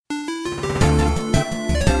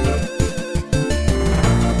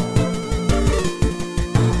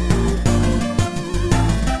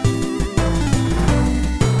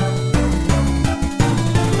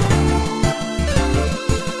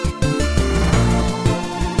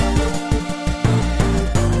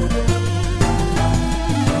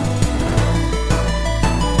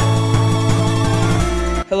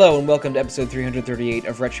Hello and welcome to episode 338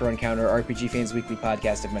 of Retro Encounter, RPG Fans Weekly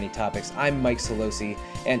podcast of many topics. I'm Mike Solosi,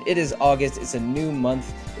 and it is August. It's a new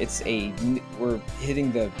month. We're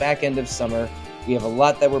hitting the back end of summer. We have a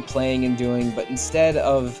lot that we're playing and doing, but instead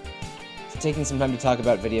of taking some time to talk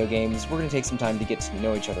about video games, we're going to take some time to get to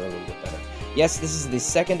know each other a little bit better. Yes, this is the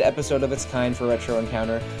second episode of its kind for Retro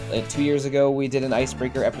Encounter. 2 years ago, we did an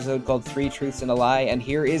icebreaker episode called 3 Truths and a Lie, and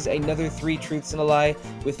here is another 3 Truths and a Lie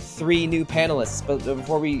with 3 new panelists. But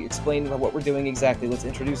before we explain what we're doing exactly, let's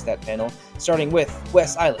introduce that panel, starting with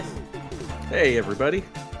Wes Eiliff. Hey, everybody.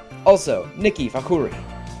 Also, Nikki Fakuri.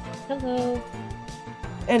 Hello.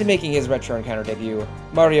 And making his Retro Encounter debut,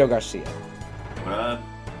 Mario Garcia. What up?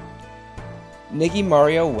 Nikki,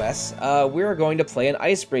 Mario, Wes, we are going to play an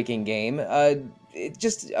ice-breaking game. It's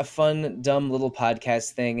just a fun, dumb little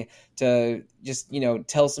podcast thing to just,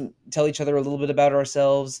 tell each other a little bit about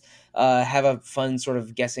ourselves, have a fun sort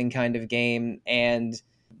of guessing kind of game, and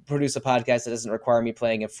produce a podcast that doesn't require me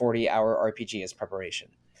playing a 40-hour RPG as preparation.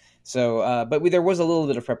 So, but there was a little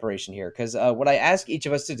bit of preparation here, because what I ask each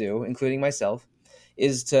of us to do, including myself,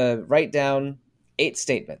 is to write down 8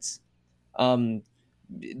 statements.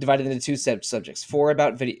 Divided into 2 subjects: 4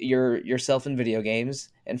 about yourself in video games,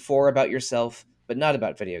 and 4 about yourself but not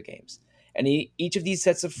about video games. And each of these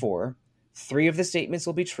sets of 4, 3 of the statements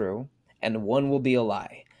will be true, and 1 will be a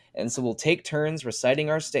lie. And so we'll take turns reciting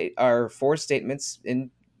our 4 statements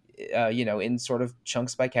in sort of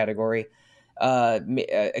chunks by category.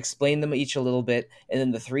 Explain them each a little bit, and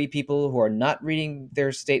then the 3 people who are not reading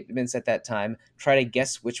their statements at that time try to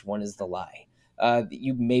guess which one is the lie.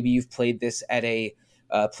 You've played this at a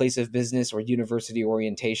place of business or university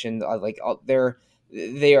orientation.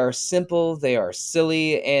 They are simple, they are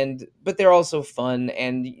silly, but they're also fun,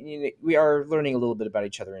 and we are learning a little bit about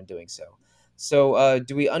each other in doing so. So,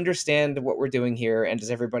 do we understand what we're doing here, and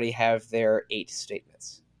does everybody have their 8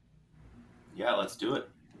 statements? Yeah, let's do it.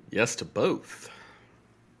 Yes to both.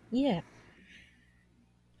 Yeah.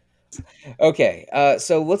 Okay,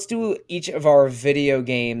 so let's do each of our video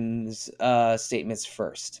games statements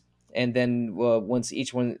first. And then once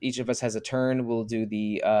each of us has a turn, we'll do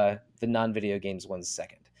the non-video games ones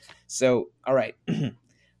second. So, all right.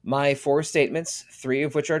 My 4 statements, 3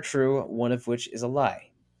 of which are true, 1 of which is a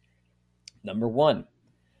lie. Number 1.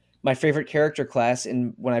 My favorite character class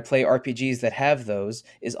when I play RPGs that have those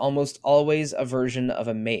is almost always a version of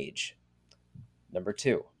a mage. Number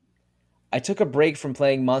 2. I took a break from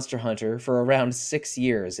playing Monster Hunter for around 6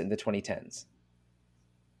 years in the 2010s.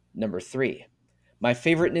 Number 3. My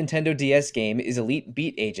favorite Nintendo DS game is Elite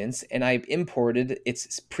Beat Agents, and I imported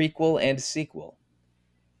its prequel and sequel.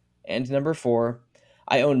 And number 4,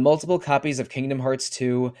 I own multiple copies of Kingdom Hearts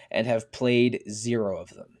 2 and have played 0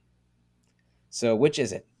 of them. So which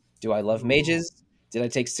is it? Do I love mages? Did I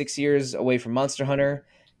take 6 years away from Monster Hunter?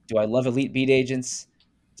 Do I love Elite Beat Agents?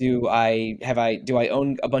 Do I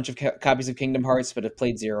own a bunch of copies of Kingdom Hearts but have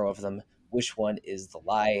played 0 of them? Which one is the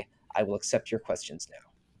lie? I will accept your questions now.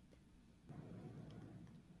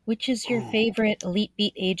 Which is your favorite Elite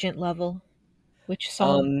Beat Agent level? Which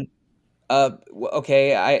song?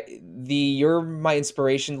 Okay, You're My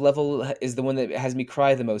Inspiration level is the one that has me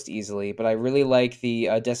cry the most easily, but I really like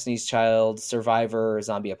the Destiny's Child, Survivor,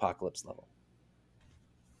 Zombie Apocalypse level.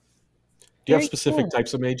 Do you have specific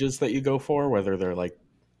types of mages that you go for, whether they're like...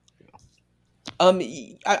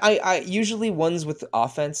 I usually ones with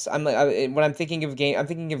offense. When I'm thinking of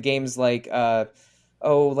games like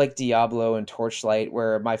like Diablo and Torchlight,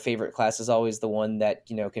 where my favorite class is always the one that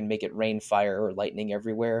can make it rain fire or lightning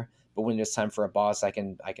everywhere. But when it's time for a boss, I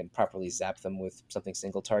can properly zap them with something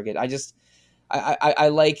single target. I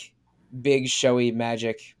like big showy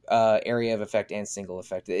magic, area of effect and single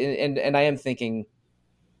effect, and I am thinking,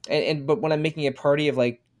 but when I'm making a party of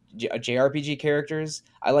like JRPG characters,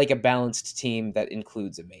 I like a balanced team that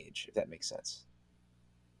includes a mage, if that makes sense.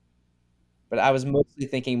 But I was mostly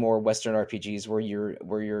thinking more Western RPGs where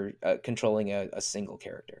you're controlling a single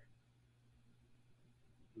character.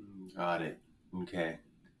 Got it. Okay.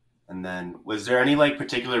 And then, was there any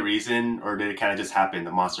particular reason, or did it kind of just happen,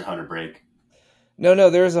 the Monster Hunter break? No,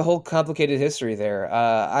 there's a whole complicated history there.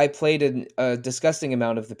 I played a disgusting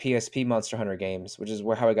amount of the PSP Monster Hunter games, which is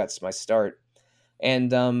how I got my start. And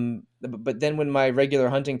but then when my regular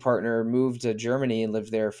hunting partner moved to Germany and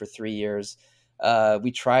lived there for 3 years,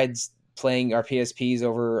 we tried playing our PSPs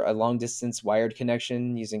over a long distance wired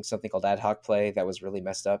connection using something called Ad Hoc Play that was really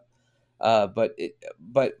messed up. But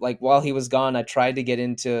while he was gone, I tried to get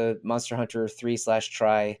into Monster Hunter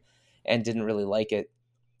 3/Try and didn't really like it.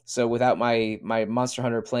 So without my Monster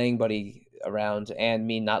Hunter playing buddy around and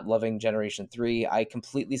me not loving Generation 3, I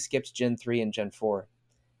completely skipped Gen 3 and Gen 4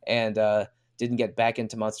 and didn't get back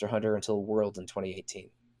into Monster Hunter until World in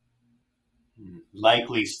 2018.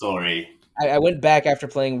 Likely story. I went back after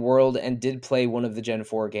playing World and did play one of the Gen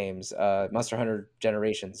 4 games, Monster Hunter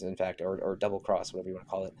Generations, in fact, or Double Cross, whatever you want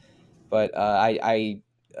to call it. But I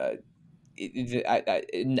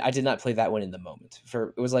did not play that one in the moment.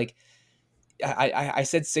 It was like I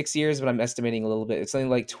said 6 years, but I'm estimating a little bit. It's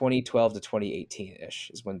something like 2012 to 2018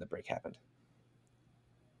 ish is when the break happened.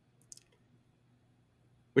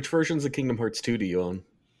 Which versions of Kingdom Hearts 2 do you own?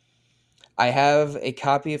 I have a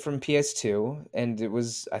copy from PS2, and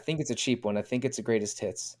I think it's a cheap one. I think it's a greatest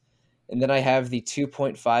hits. And then I have the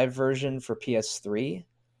 2.5 version for PS3.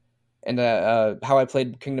 And how I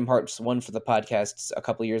played Kingdom Hearts 1 for the podcasts a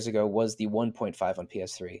couple years ago was the 1.5 on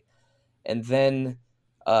PS3. And then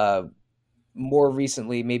more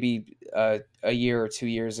recently, maybe a year or 2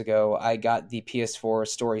 years ago, I got the PS4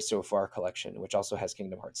 Story So Far collection, which also has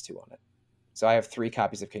Kingdom Hearts 2 on it. So I have 3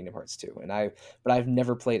 copies of Kingdom Hearts 2, but I've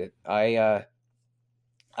never played it. I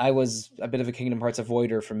was a bit of a Kingdom Hearts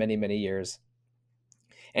avoider for many, many years,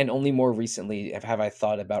 and only more recently have I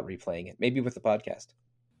thought about replaying it, maybe with the podcast.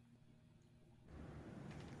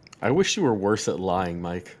 I wish you were worse at lying,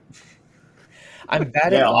 Mike. I'm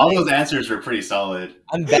bad Yeah, at all lying. those answers were pretty solid.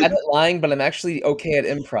 I'm bad at lying, but I'm actually okay at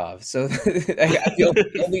improv. So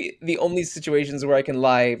the only situations where I can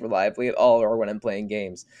lie reliably at all are when I'm playing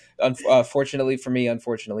games. Fortunately for me,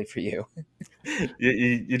 unfortunately for you.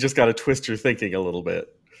 You just got to twist your thinking a little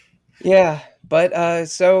bit. Yeah, but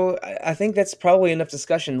so I think that's probably enough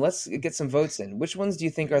discussion. Let's get some votes in. Which ones do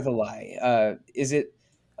you think are the lie? Is it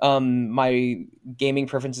my gaming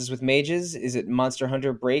preferences with mages? Is it Monster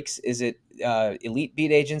Hunter breaks? Is it Elite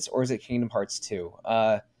Beat Agents? Or is it Kingdom Hearts 2?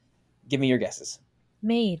 Give me your guesses.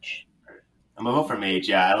 Mage. I'm gonna vote for mage.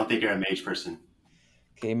 Yeah, I don't think you're a mage person.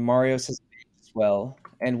 Okay, Mario says mage as well.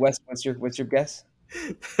 And Wes, what's your guess?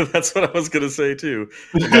 That's what I was going to say too.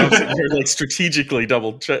 Now I'm sitting here like strategically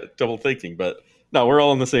double thinking, but no, we're all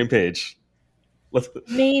on the same page. Let's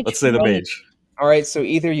say the right. mage. All right, so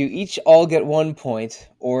either you each all get 1 point,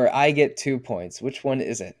 or I get 2 points. Which one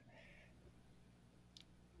is it?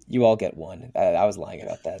 You all get 1. I was lying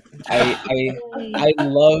about that. I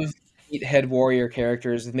love head warrior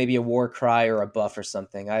characters with maybe a war cry or a buff or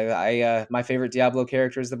something. My favorite Diablo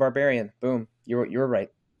character is the barbarian. Boom, you're right.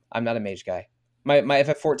 I'm not a mage guy. My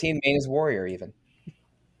FF14 main is warrior even.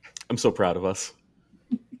 I'm so proud of us.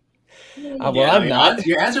 Well, I'm not.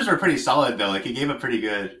 Your answers were pretty solid though. Like you gave a pretty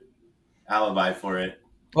good alibi for it.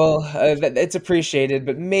 Well, it's appreciated,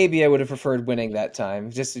 but maybe I would have preferred winning that time.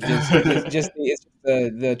 Just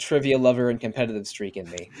the trivia lover and competitive streak in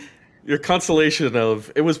me. Your consolation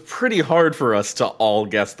of it was pretty hard for us to all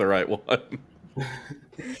guess the right one.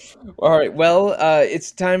 All right. Well,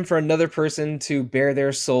 it's time for another person to bare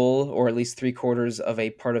their soul, or at least 3/4 of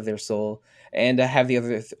a part of their soul, and have the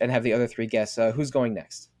other 3 guess. Who's going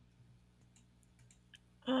next?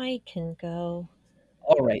 I can go.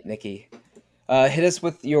 All right, Nikki. Hit us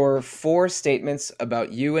with your 4 statements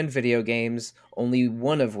about you and video games, only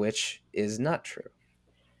one of which is not true.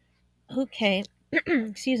 Okay.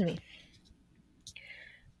 Excuse me.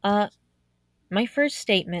 My first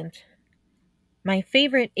statement. My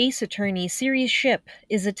favorite Ace Attorney series ship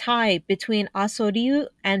is a tie between Aso-ryu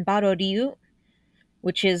and Baro-ryu,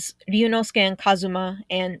 which is Ryunosuke and Kazuma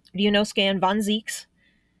and Ryunosuke and Van Zieks.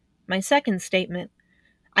 My second statement.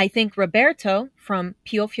 I think Roberto from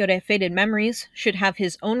Pio Fiore Faded Memories should have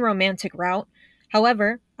his own romantic route.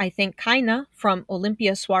 However, I think Kaina from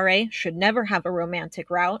Olympia Soiree should never have a romantic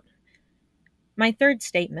route. My third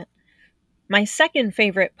statement. My second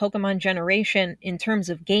favorite Pokemon generation in terms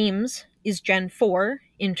of games is Gen 4.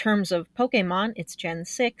 In terms of Pokemon, it's Gen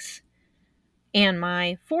 6. And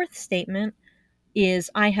my fourth statement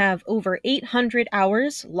is I have over 800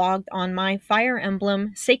 hours logged on my Fire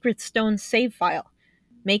Emblem Sacred Stone save file,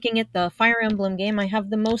 making it the Fire Emblem game I have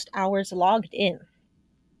the most hours logged in.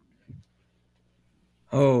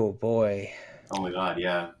 Oh, boy. Oh my god,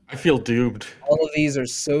 yeah. I feel doomed. All of these are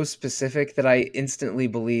so specific that I instantly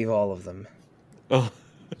believe all of them. Oh.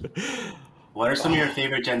 What are some of your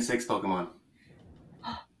favorite Gen 6 Pokemon?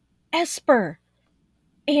 Esper!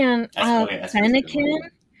 And Esper's a good Fennekin.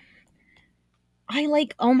 one. I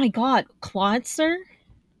like, oh my god, Clawitzer?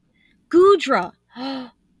 Goodra!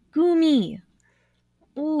 Gumi!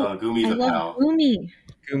 Ooh, Oh, Gumi's I a love pal. Gumi.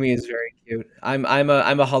 Gumi is very cute. I'm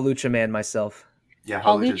a Halucha man myself. Yeah,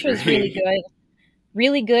 Halucha is really great. good.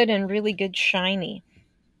 Really good and really good shiny.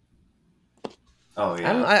 Oh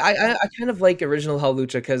yeah. I kind of like original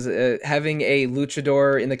Halucha because having a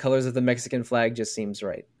luchador in the colors of the Mexican flag just seems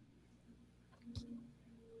right.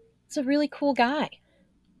 It's a really cool guy.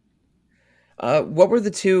 What were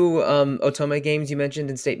the two Otome games you mentioned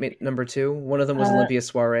in statement number 2? One of them was Olympia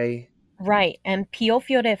Soiree. Right, and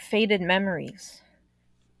Pio-Fiore Faded Memories.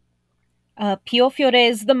 Pio-Fiore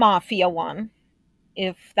is the Mafia one,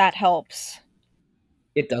 if that helps.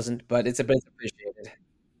 It doesn't, but it's appreciated.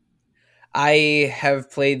 I have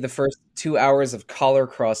played the first 2 hours of Collar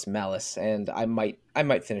Cross Malice, and I might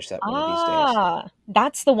finish that one of these days.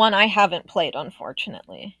 That's the one I haven't played,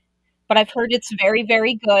 unfortunately. But I've heard it's very,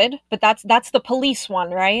 very good. But that's the police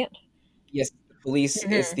one, right? Yes, the police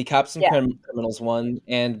is the cops and criminals one,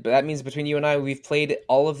 and that means between you and I, we've played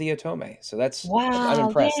all of the Otome. So I'm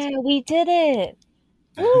impressed. Yeah, we did it.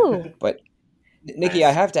 Woo! But Nikki,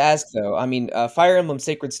 I have to ask though. I mean, Fire Emblem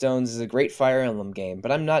Sacred Stones is a great Fire Emblem game,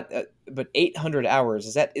 but I'm not. But 800 hours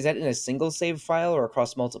is that in a single save file or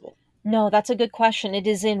across multiple? No, that's a good question. It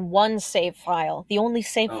is in one save file, the only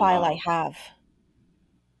save file I have.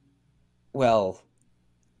 Well,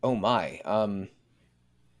 oh my.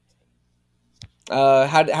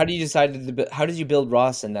 How do you decide how did you build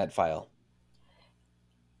Ross in that file?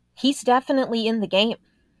 He's definitely in the game.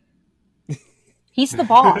 He's the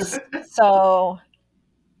boss. So.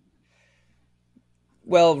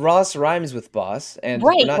 Well, Ross rhymes with boss, and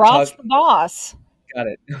right, Ross the boss. Got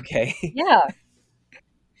it. Okay. Yeah.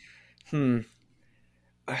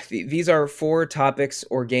 These are 4 topics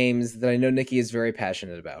or games that I know Nikki is very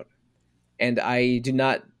passionate about, and I do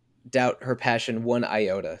not doubt her passion one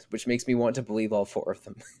iota, which makes me want to believe all 4 of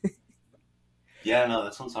them. Yeah, no,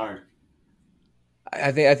 that sounds hard.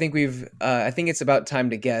 I think it's about time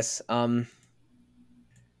to guess.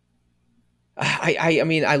 I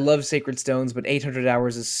mean, I love Sacred Stones, but 800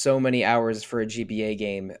 hours is so many hours for a GBA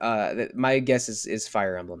game. My guess is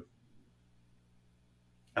Fire Emblem.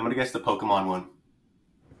 I'm gonna guess the Pokemon one.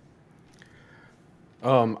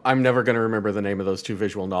 I'm never going to remember the name of those 2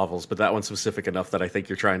 visual novels, but that one's specific enough that I think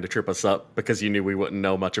you're trying to trip us up because you knew we wouldn't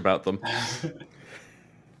know much about them.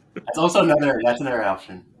 That's also another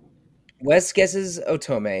option. Wes guesses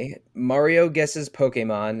Otome, Mario guesses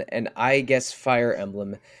Pokemon, and I guess Fire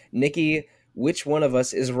Emblem. Nikki, which one of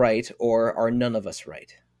us is right, or are none of us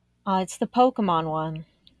right? It's the Pokemon one.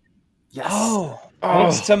 Yes.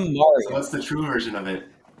 Thanks to Mario. So what's the true version of it?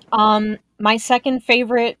 My second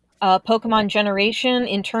favorite Pokemon generation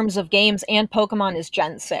in terms of games and Pokemon is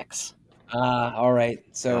Gen 6. All right.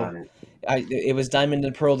 So it was Diamond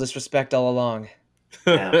and Pearl disrespect all along.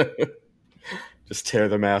 Yeah. Just tear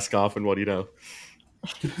the mask off and what do you know?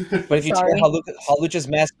 But if you tear Halucha's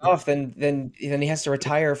mask off, then he has to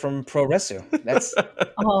retire from Pro Resu. That's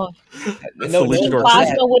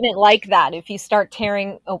Plasma wouldn't like that if you start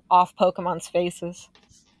tearing off Pokemon's faces.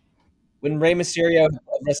 When Rey Mysterio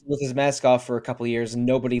wrestled with his mask off for a couple of years,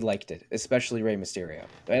 nobody liked it, especially Rey Mysterio.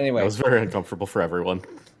 But anyway, it was very uncomfortable for everyone.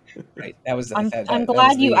 Right, that was. I'm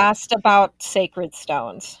glad you asked about Sacred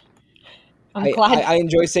Stones. I'm glad. I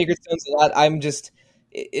enjoy Sacred Stones a lot. I'm just,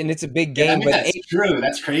 and it's a big game. But that's true.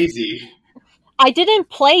 That's crazy. I didn't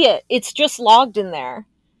play it. It's just logged in there.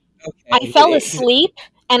 Okay. I fell asleep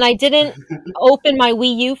and I didn't open my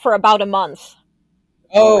Wii U for about a month.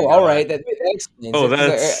 Oh, all right. That explains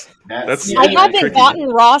it. That's I haven't gotten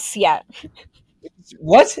Ross yet.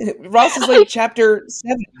 What? Ross is like chapter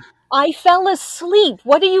 7. I fell asleep.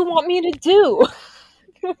 What do you want me to do?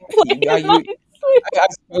 I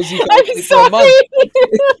suppose you I'm sorry.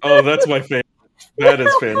 Oh, that's my favorite. That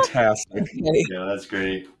is fantastic. Yeah, that's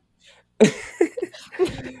great.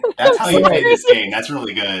 That's how you play this game. That's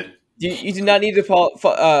really good. You do not need to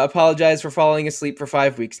apologize for falling asleep for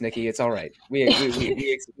 5 weeks, Nikki. It's all right. We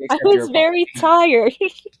I was very tired.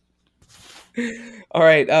 All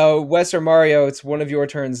right, Wes or Mario, it's one of your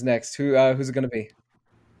turns next. Who's it going to be?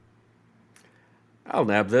 I'll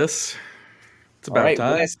nab this. It's about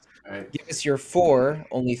time. Wes, give us your 4,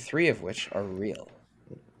 only 3 of which are real.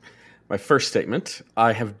 My first statement,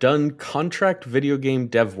 I have done contract video game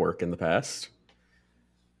dev work in the past.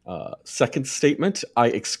 Second statement, I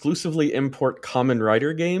exclusively import Kamen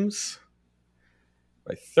Rider games.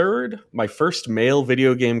 My third, my first male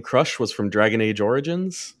video game crush was from Dragon Age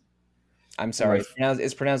Origins. I'm sorry,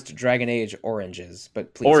 it's pronounced Dragon Age Oranges,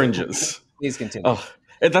 but please. Oranges. Please continue. Oh,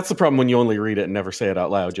 that's the problem when you only read it and never say it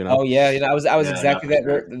out loud, you know? Oh, yeah, I was exactly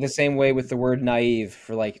the same way with the word naive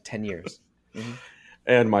for like 10 years. Mm-hmm.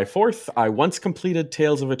 And my fourth, I once completed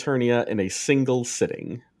Tales of Eternia in a single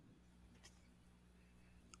sitting.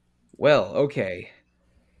 Well, okay.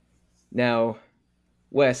 Now,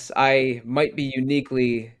 Wes, I might be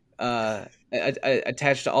uniquely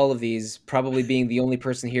attached to all of these, probably being the only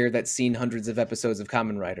person here that's seen hundreds of episodes of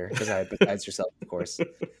Kamen Rider, besides yourself, of course.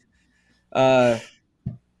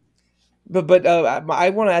 But I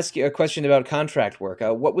want to ask you a question about contract work.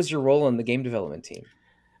 What was your role in the game development team?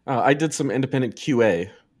 I did some independent QA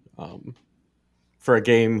for a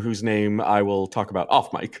game whose name I will talk about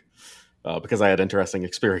off mic because I had interesting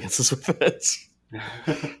experiences with it.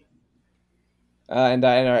 And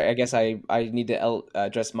I guess I need to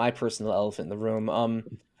address my personal elephant in the room.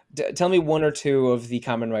 Tell me one or two of the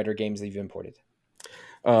Kamen Rider games that you've imported.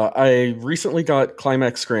 I recently got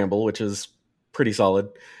Climax Scramble, which is pretty solid.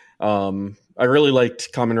 I really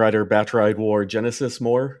liked Kamen Rider Batch Ride War Genesis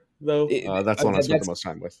more, though. That's the one I spent the most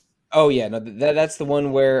time with. Oh yeah, no, that's the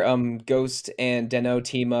one where Ghost and Den-O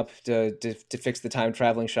team up to fix the time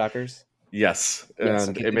traveling shockers. Yes, and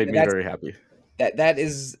okay. It made me very happy. That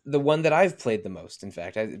is the one that I've played the most. In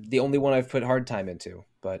fact, the only one I've put hard time into.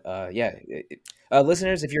 But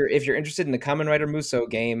listeners, if you're interested in the Kamen Rider Musou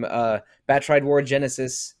game, Batch Ride War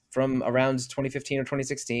Genesis from around 2015 or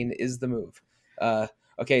 2016 is the move.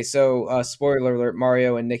 Okay, so spoiler alert,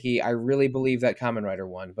 Mario and Nikki, I really believe that Kamen Rider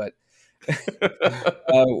won. But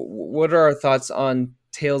what are our thoughts on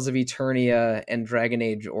Tales of Eternia and Dragon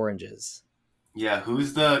Age Oranges? Yeah,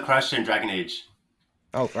 who's the crush in Dragon Age?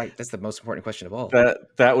 Oh, right. That's the most important question of all.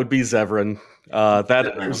 That would be Zevran.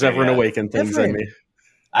 Zevran awakened things in me.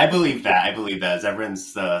 I believe that.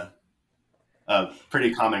 Zevran's a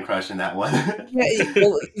pretty common crush in that one. Yeah,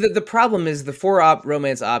 well, the problem is the 4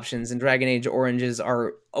 romance options in Dragon Age Oranges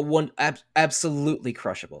are absolutely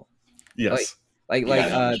crushable. Yes.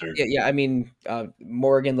 Sure. I mean,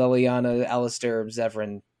 Morgan, Liliana, Alistair,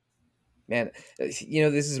 Zevran. Man, this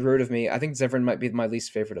is rude of me. I think Zevran might be my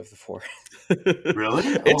least favorite of the 4. Really?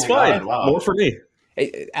 It's fine. Wow. More for me.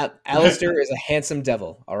 Hey, Alistair is a handsome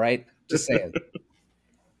devil, all right? Just saying.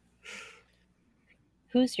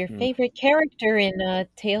 Who's your favorite character in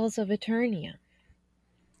Tales of Eternia?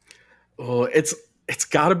 Oh, it's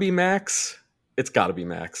got to be Max. It's got to be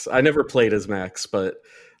Max. I never played as Max, but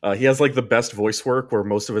he has like the best voice work where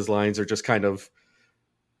most of his lines are just kind of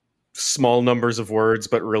small numbers of words,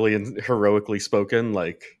 but really heroically spoken.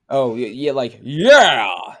 Like, oh yeah, like yeah.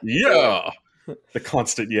 The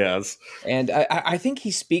constant yes. And I think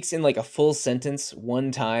he speaks in like a full sentence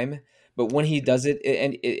one time, but when he does it,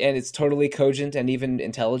 and it's totally cogent and even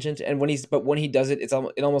intelligent. And when he does it, it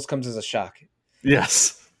almost comes as a shock.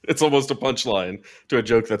 Yes, it's almost a punchline to a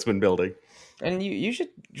joke that's been building. And you should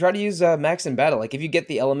try to use Max in battle. Like if you get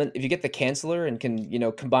the Canceller and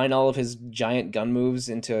can combine all of his giant gun moves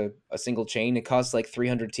into a single chain, it costs like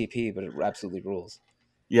 300 TP, but it absolutely rules.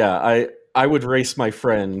 Yeah, I would race my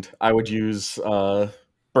friend. I would use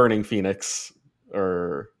Burning Phoenix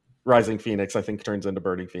or Rising Phoenix. I think turns into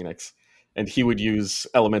Burning Phoenix, and he would use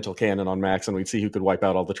Elemental Cannon on Max, and we'd see who could wipe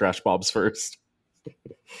out all the trash mobs first.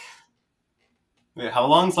 Wait, how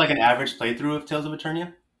long's like an average playthrough of Tales of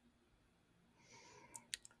Eternia?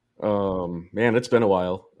 Man, it's been a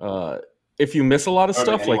while. If you miss a lot of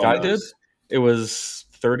stuff like I did, it was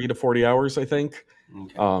 30 to 40 hours, I think.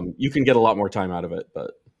 Okay. You can get a lot more time out of it,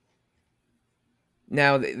 but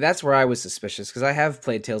now that's where I was suspicious because I have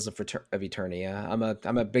played Tales of Eternia.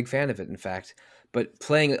 I'm a big fan of it, in fact. But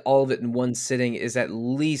playing all of it in one sitting is at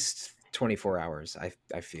least 24 hours.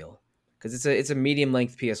 I feel because it's a medium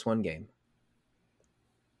length PS1 game.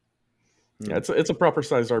 Yeah, it's a proper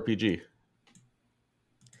sized RPG.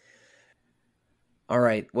 All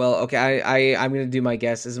right. Well, okay. I'm going to do my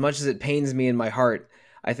guess. As much as it pains me in my heart,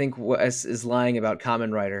 I think Wes is lying about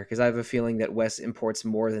Kamen Rider because I have a feeling that Wes imports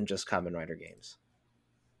more than just Kamen Rider games.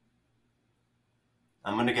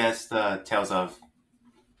 I'm going to guess the Tales of.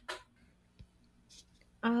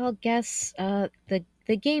 I'll guess the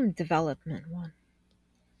game development one.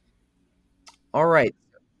 All right.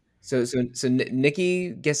 So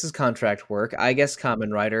Nikki guesses contract work. I guess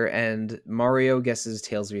Kamen Rider, and Mario guesses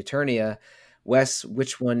Tales of Eternia. Wes,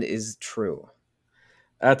 which one is true?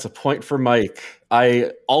 That's a point for Mike.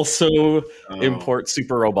 I also import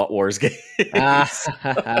Super Robot Wars games. It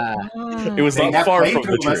was not far from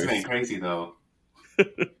the truth. Must have been crazy though.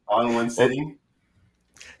 All in one sitting.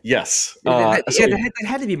 Yes. That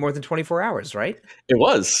had to be more than 24 hours, right? It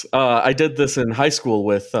was. I did this in high school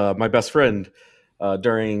with my best friend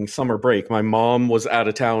during summer break. My mom was out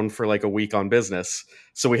of town for like a week on business,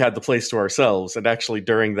 so we had the place to ourselves. And actually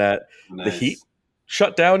during that, the heat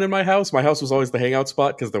shut down in my house. My house was always the hangout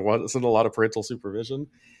spot because there wasn't a lot of parental supervision.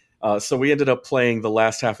 So we ended up playing the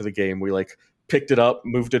last half of the game. We like picked it up,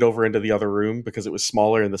 moved it over into the other room because it was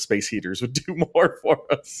smaller and the space heaters would do more for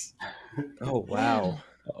us. Oh, wow.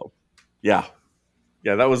 Yeah.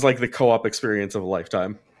 That was like the co-op experience of a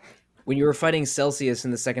lifetime. When you were fighting Celsius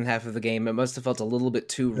in the second half of the game, it must have felt a little bit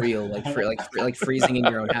too real, like freezing in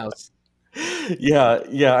your own house.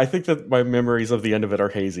 Yeah. I think that my memories of the end of it are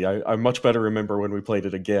hazy. I much better remember when we played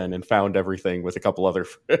it again and found everything with a couple other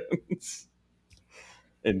friends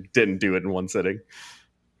and didn't do it in one sitting.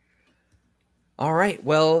 All right.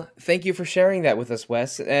 Well, thank you for sharing that with us,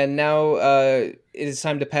 Wes. And now it is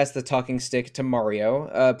time to pass the talking stick to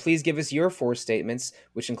Mario. Please give us your 4 statements,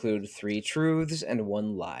 which include 3 truths and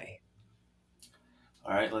 1 lie.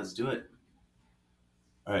 All right, let's do it.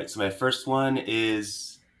 All right, so my first one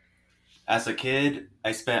is, as a kid,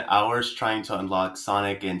 I spent hours trying to unlock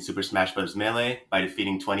Sonic in Super Smash Bros. Melee by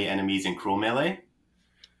defeating 20 enemies in Cruel Melee,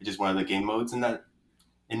 which is one of the game modes in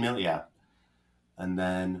Melee, yeah. And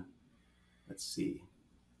then, let's see.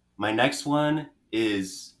 My next one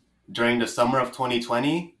is, during the summer of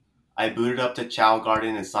 2020, I booted up to Chao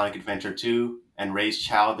Garden in Sonic Adventure 2 and raised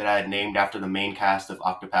Chao that I had named after the main cast of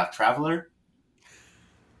Octopath Traveler.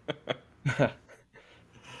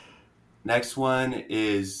 Next one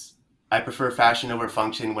is, I prefer fashion over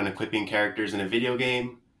function when equipping characters in a video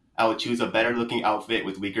game. I would choose a better looking outfit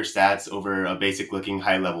with weaker stats over a basic looking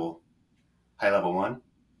high level one.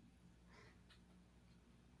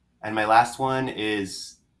 And my last one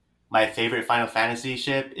is, my favorite Final Fantasy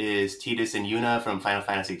ship is Tidus and Yuna from Final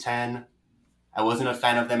Fantasy X. I wasn't a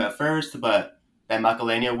fan of them at first, but that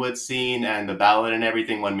Macalania Woods scene and the ballad and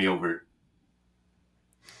everything won me over.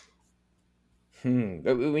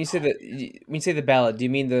 When you say the ballad, do you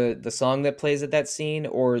mean the song that plays at that scene,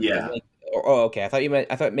 or Yeah. Okay. I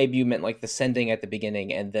thought maybe you meant like the sending at the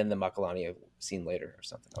beginning and then the Macalania scene later or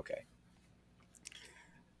something. Okay.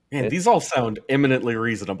 Man, these all sound eminently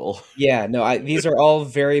reasonable. Yeah, no, these are all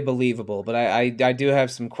very believable, but I do have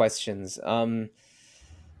some questions. Go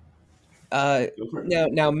for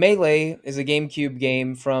it. Now Melee is a GameCube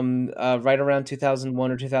game from right around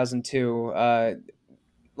 2001 or 2002.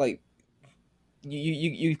 Like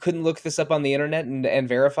you couldn't look this up on the internet and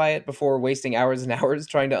verify it before wasting hours and hours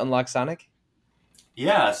trying to unlock Sonic?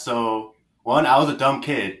 Yeah, so 1, I was a dumb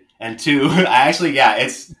kid, and 2, I actually,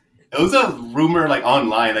 it was a rumor like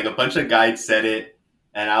online, like a bunch of guides said it,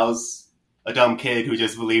 and I was a dumb kid who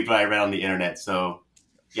just believed what I read on the internet. So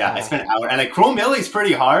yeah, I spent hours, and like Chrome Melee is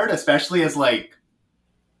pretty hard, especially as like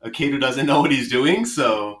a kid who doesn't know what he's doing.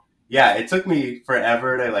 So yeah, it took me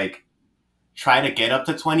forever to like try to get up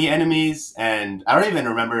to 20 enemies, and I don't even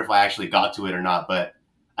remember if I actually got to it or not, but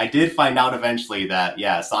I did find out eventually that,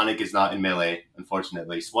 yeah, Sonic is not in Melee,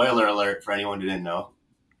 unfortunately. Spoiler alert for anyone who didn't know.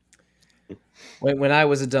 When I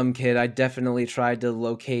was a dumb kid, I definitely tried to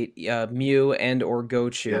locate Mew and or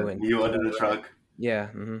Gochu. Yeah, Mew under the truck. Yeah.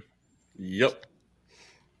 Mm-hmm. Yep.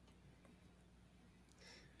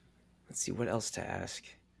 Let's see, what else to ask?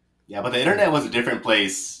 Yeah, but the internet was a different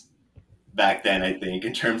place back then, I think,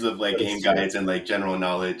 in terms of like game guides and like general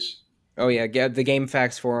knowledge. Oh yeah, the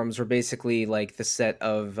GameFAQs forums were basically like the set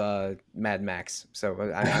of Mad Max. So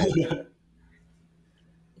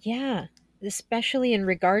Yeah, especially in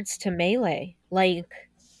regards to Melee. Like,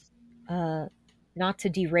 not to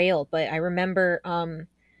derail, but I remember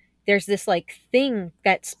there's this like thing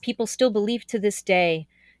that people still believe to this day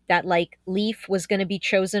that like Leaf was going to be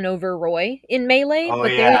chosen over Roy in Melee. Oh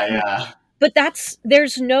but yeah. But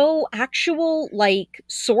there's no actual like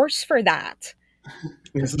source for that.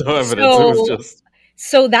 There's no evidence. It was just.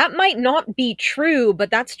 So that might not be true, but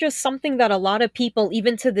that's just something that a lot of people,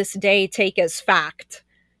 even to this day, take as fact.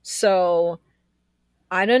 So,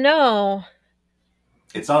 I don't know.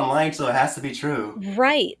 It's online, so it has to be true.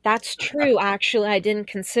 Right, that's true. Actually, I didn't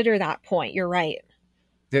consider that point. You're right.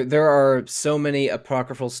 There are so many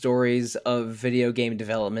apocryphal stories of video game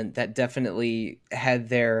development that definitely had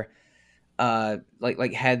their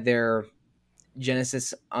had their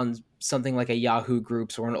genesis on something like a Yahoo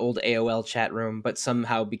groups or an old AOL chat room, but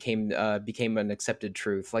somehow became an accepted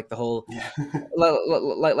truth. Like the whole,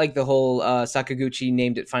 like the whole Sakaguchi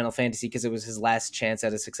named it Final Fantasy because it was his last chance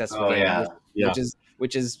at a successful game,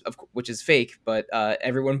 which is fake. But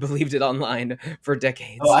everyone believed it online for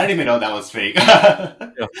decades. Oh, I didn't even know that was fake. Yeah.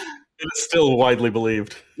 It is still widely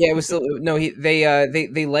believed. Yeah, it was still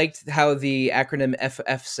they liked how the acronym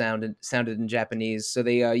FF sounded in Japanese, so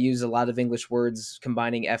they used a lot of English words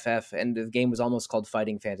combining FF, and the game was almost called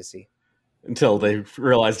Fighting Fantasy. Until they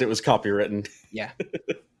realized it was copywritten. Yeah.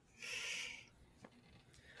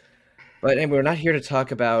 But anyway, we're not here to talk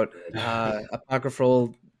about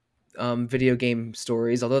apocryphal video game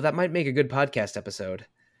stories, although that might make a good podcast episode.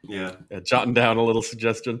 Yeah, jotting down a little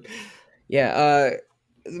suggestion. Yeah,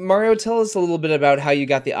 Mario, tell us a little bit about how you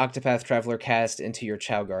got the Octopath Traveler cast into your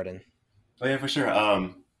Chao Garden. Oh yeah, for sure.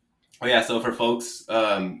 So for folks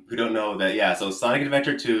who don't know that, so Sonic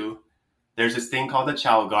Adventure 2, there's this thing called the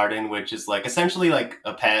Chao Garden, which is like essentially like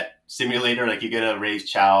a pet simulator. Like you get to raise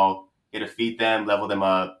Chao get to feed them, level them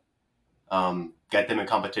up, get them in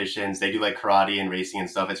competitions. They do like karate and racing and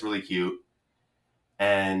stuff. It's really cute.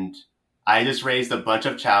 And I just raised a bunch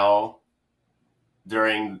of Chow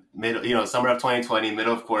during summer of 2020,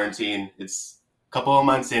 middle of quarantine. It's a couple of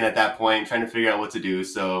months in at that point, trying to figure out what to do.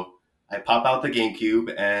 So I pop out the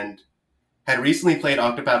GameCube and had recently played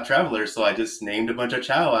Octopath Traveler, so I just named a bunch of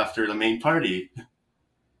Chow after the main party.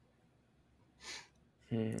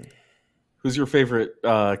 Who's your favorite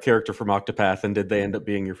character from Octopath, and did they end up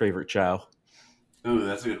being your favorite Chow? Ooh,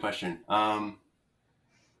 that's a good question.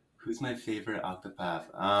 Who's my favorite Octopath?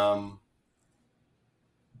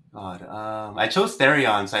 I chose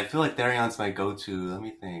Therion, so I feel like Therion's my go-to. Let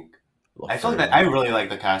me think. I feel like I really like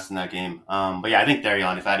the cast in that game. But yeah, I think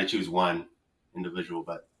Therion, if I had to choose one individual.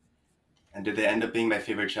 And did they end up being my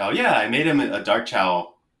favorite Chow? Yeah, I made him a Dark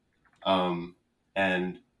Chow.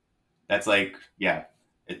 And that's like, yeah,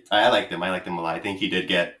 I liked him. I liked him a lot. I think he did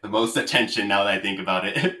get the most attention now that I think about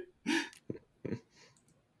it.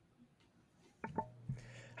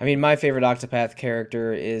 I mean, my favorite Octopath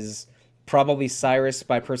character is probably Cyrus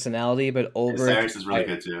by personality, but Ulbrich. Cyrus is really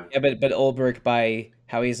good too. Yeah, but Ulbrich by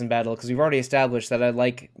how he's in battle, because we've already established that I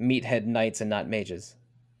like meathead knights and not mages.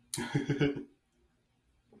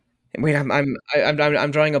 Wait,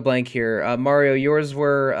 I'm drawing a blank here. Mario, yours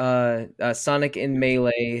were Sonic in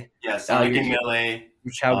Melee. Yeah, Sonic in Melee.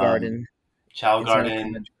 Chow Garden. Chow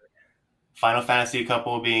Garden. Final Fantasy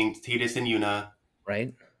couple being Tidus and Yuna.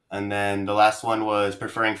 Right. And then the last one was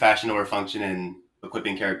preferring fashion over function and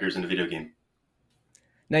equipping characters in the video game.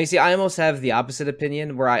 Now you see, I almost have the opposite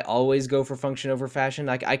opinion, where I always go for function over fashion.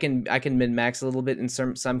 I can min max a little bit in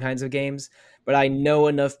some kinds of games, but I know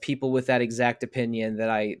enough people with that exact opinion that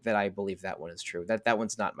I believe that one is true. That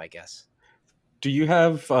one's not my guess. Do you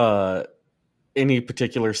have any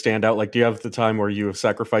particular standout? Like, do you have the time where you have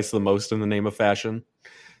sacrificed the most in the name of fashion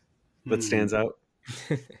that stands out?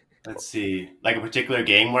 Let's see. Like a particular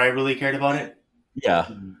game where I really cared about it? Yeah.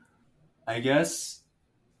 I guess.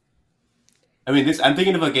 I mean, I'm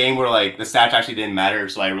thinking of a game where like the stats actually didn't matter,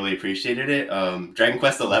 so I really appreciated it. Dragon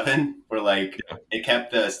Quest XI, where like it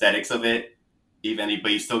kept the aesthetics of it,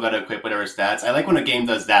 but you still got to equip whatever stats. I like when a game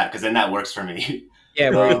does that, because then that works for me.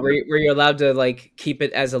 Yeah, where you're allowed to like keep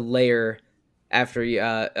it as a layer after you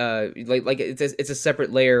like it's a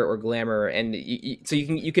separate layer or glamour, and so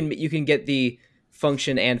you can get the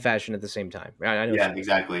function and fashion at the same time. I know. Yeah,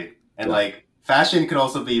 exactly. And like fashion could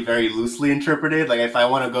also be very loosely interpreted. Like if I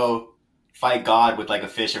want to go fight God with like a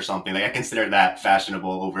fish or something, like I consider that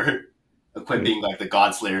fashionable over equipping like the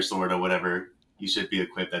God Slayer sword or whatever you should be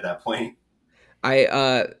equipped at that point.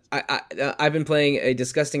 I've been playing a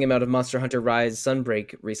disgusting amount of Monster Hunter Rise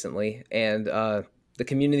Sunbreak recently, and the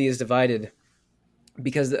community is divided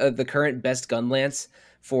because the current best gun lance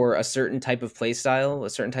for a certain type of play style, a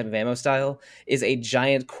certain type of ammo style, is a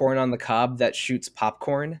giant corn on the cob that shoots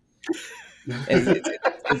popcorn.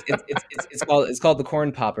 It's called the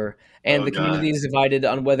corn popper, and the community is divided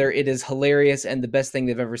on whether it is hilarious and the best thing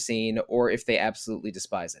they've ever seen, or if they absolutely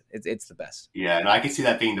despise it. It's the best. Yeah, no, I can see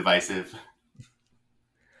that being divisive.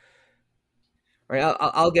 All right,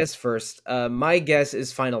 I'll guess first. My guess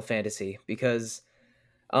is Final Fantasy, because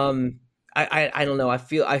I don't know. I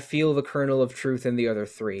feel the kernel of truth in the other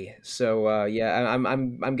three. So yeah,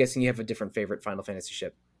 I'm guessing you have a different favorite Final Fantasy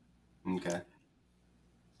ship. Okay.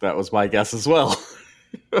 That was my guess as well.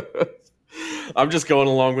 I'm just going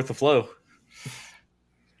along with the flow.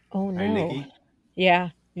 Oh no. Right, Nikki? Yeah,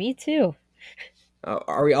 me too.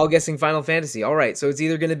 Are we all guessing Final Fantasy? All right, so it's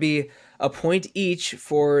either going to be a point each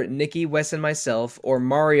for Nikki, Wes, and myself, or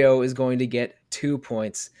Mario is going to get 2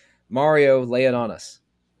 points. Mario, lay it on us.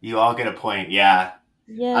 You all get a point, yeah.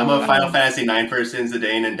 Yeah. I'm a Final Fantasy 9 person.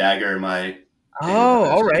 Zidane and Dagger are my...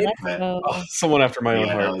 all right. Someone after my own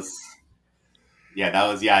heart.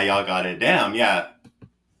 Y'all got it. Damn, yeah.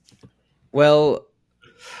 Well,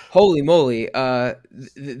 holy moly,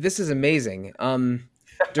 this is amazing.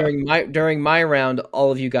 During my round,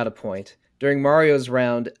 all of you got a point. During Mario's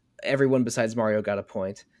round, everyone besides Mario got a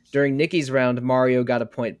point. During Nikki's round, Mario got a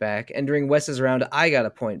point back, and during Wes's round, I got a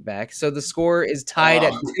point back. So the score is tied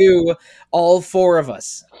at 2, all 4 of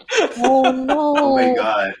us. Oh no! Oh my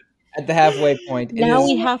god! At the halfway point, Now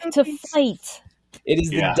we have to fight. It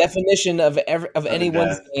is the definition of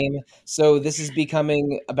anyone's game. So this is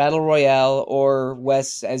becoming a battle royale, or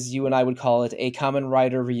Wes, as you and I would call it, a Kamen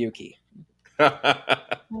Rider Ryuki.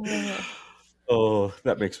 Oh,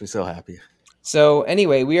 that makes me so happy. So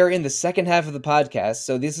anyway, we are in the second half of the podcast.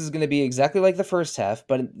 So this is going to be exactly like the first half,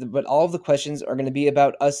 but all of the questions are going to be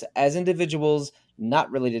about us as individuals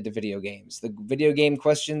not related to video games. The video game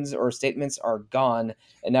questions or statements are gone,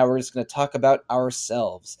 and now we're just going to talk about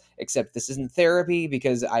ourselves. Except this isn't therapy,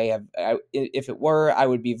 because if it were, I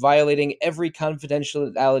would be violating every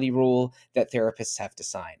confidentiality rule that therapists have to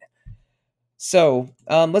sign. So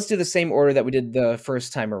let's do the same order that we did the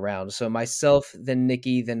first time around. So myself, then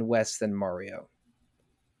Nikki, then Wes, then Mario.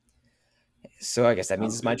 So I guess that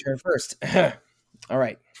means it's my turn first. All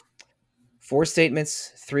right. 4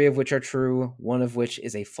 statements, 3 of which are true, 1 of which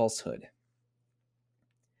is a falsehood.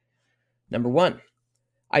 Number 1.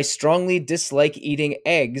 I strongly dislike eating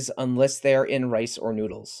eggs unless they are in rice or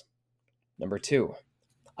noodles. Number 2.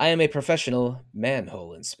 I am a professional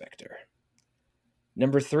manhole inspector.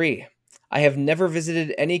 Number 3. I have never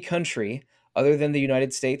visited any country other than the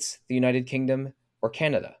United States, the United Kingdom, or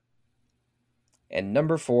Canada. And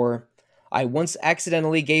number 4. I once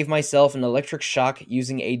accidentally gave myself an electric shock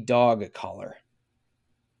using a dog collar.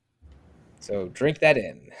 So drink that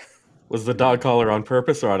in. Was the dog collar on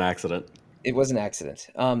purpose or on accident? It was an accident.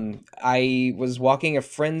 I was walking a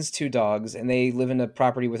friend's 2 dogs, and they live in a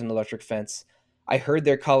property with an electric fence. I heard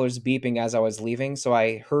their collars beeping as I was leaving, so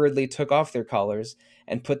I hurriedly took off their collars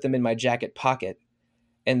and put them in my jacket pocket.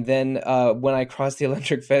 And then when I crossed the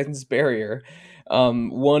electric fence barrier,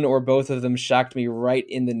 one or both of them shocked me right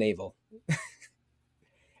in the navel.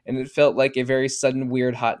 And it felt like a very sudden,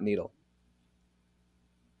 weird, hot needle.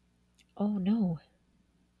 Oh no.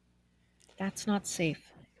 That's not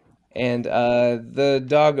safe. And the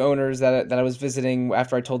dog owners that I was visiting,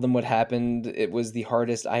 after I told them what happened, it was the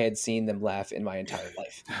hardest I had seen them laugh in my entire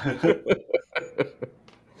life.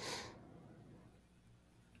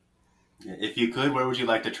 If you could, where would you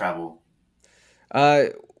like to travel?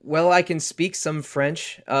 Well, I can speak some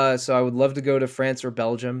French, so I would love to go to France or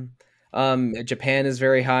Belgium. Japan is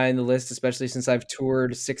very high on the list, especially since I've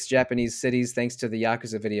toured 6 Japanese cities thanks to the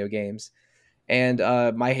Yakuza video games. And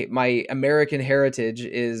my American heritage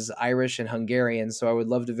is Irish and Hungarian, so I would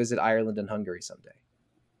love to visit Ireland and Hungary someday.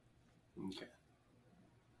 Okay.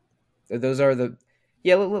 Those are the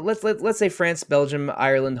let's say France, Belgium,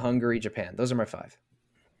 Ireland, Hungary, Japan. Those are my 5.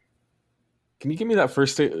 Can you give me that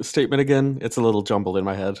first statement again? It's a little jumbled in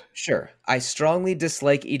my head. Sure. I strongly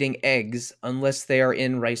dislike eating eggs unless they are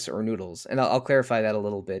in rice or noodles. And I'll clarify that a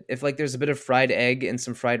little bit. If there's a bit of fried egg and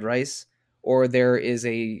some fried rice, or there is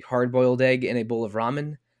a hard-boiled egg in a bowl of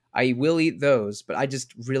ramen, I will eat those, but I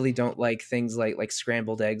just really don't like things like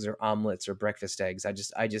scrambled eggs or omelets or breakfast eggs.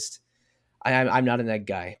 I'm not an egg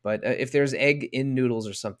guy. But if there's egg in noodles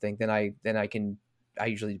or something, then I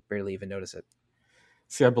usually barely even notice it.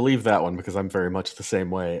 See, I believe that one because I'm very much the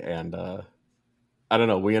same way, and I don't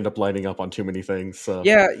know, we end up lining up on too many things. So.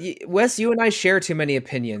 Yeah, Wes, you and I share too many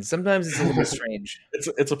opinions. Sometimes it's a little strange.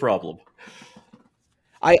 It's a problem.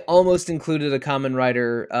 I almost included a Kamen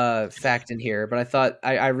Rider fact in here, but I thought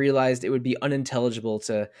I realized it would be unintelligible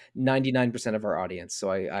to 99% of our audience,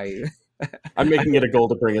 so I'm making it a goal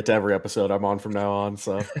to bring it to every episode I'm on from now on,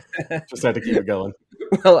 so just had to keep it going.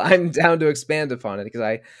 Well, I'm down to expand upon it because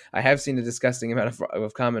I have seen a disgusting amount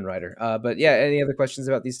of Kamen Rider. But yeah, any other questions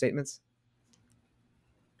about these statements?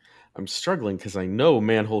 I'm struggling because I know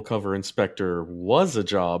Manhole Cover Inspector was a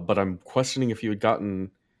job, but I'm questioning if you had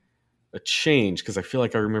gotten a change because I feel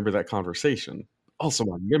like I remember that conversation. Also,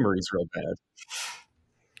 my memory's real bad.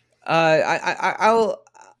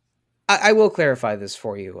 I will clarify this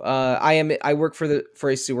for you. I work for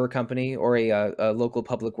a sewer company or a local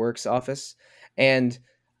public works office, and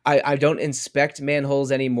I don't inspect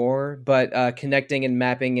manholes anymore. But connecting and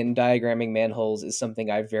mapping and diagramming manholes is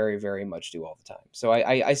something I very, very much do all the time. So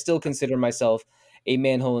I still consider myself a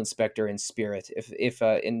manhole inspector in spirit. If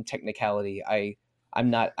in technicality I'm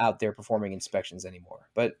not out there performing inspections anymore.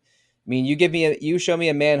 But I mean, you show me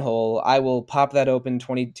a manhole, I will pop that open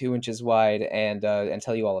 22 inches wide and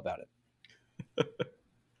tell you all about it.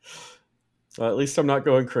 So at least I'm not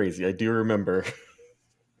going crazy. I do remember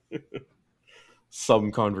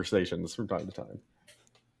some conversations from time to time.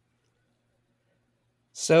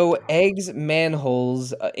 So eggs,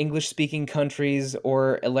 manholes, English-speaking countries,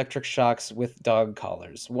 or electric shocks with dog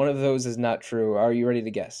collars. One of those is not true. Are you ready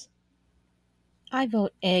to guess? I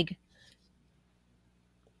vote egg.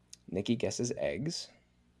 Nikki guesses eggs.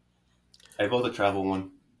 I vote the travel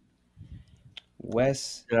one.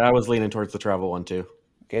 Wes. Yeah, I was leaning towards the travel one too.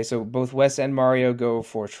 Okay, so both Wes and Mario go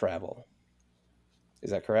for travel.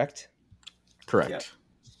 Is that correct? Correct. Yeah.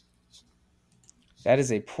 That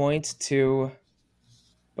is a point to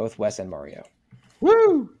both Wes and Mario.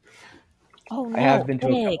 Woo! Oh no, I have been to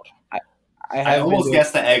egg. I I almost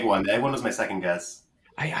guessed the egg one. The egg one was my second guess.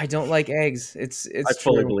 I don't like eggs. It's I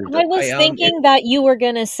fully true. believe I it. was thinking that you were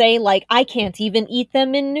gonna say like I can't even eat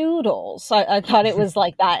them in noodles. I thought it was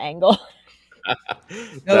like that angle. No,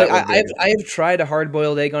 That like would be I've tried a hard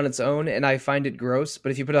boiled egg on its own, and I find it gross.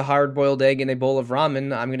 But if you put a hard boiled egg in a bowl of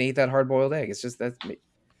ramen, I'm gonna eat that hard boiled egg. It's just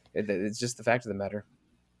it's just the fact of the matter.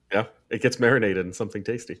 yeah, it gets marinated in something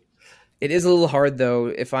tasty. It is a little hard though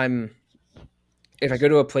if I go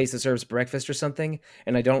to a place that serves breakfast or something,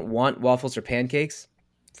 and I don't want waffles or pancakes.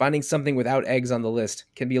 Finding something without eggs on the list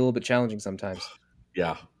can be a little bit challenging sometimes.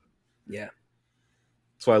 Yeah, Yeah.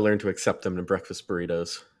 that's why I learned to accept them in breakfast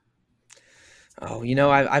burritos. Oh,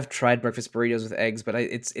 I've tried breakfast burritos with eggs, but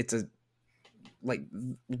it's a like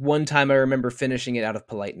one time I remember finishing it out of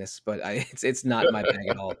politeness, but it's not my bag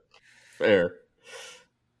at all. Fair.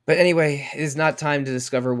 But anyway, it is not time to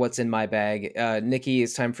discover what's in my bag. Nikki,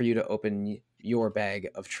 it's time for you to open your bag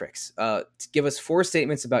of tricks. Give us 4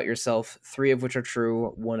 statements about yourself, 3 of which are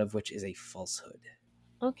true, 1 of which is a falsehood.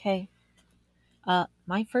 Okay.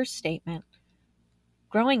 My first statement.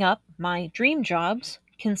 Growing up, my dream jobs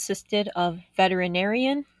consisted of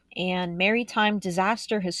veterinarian and maritime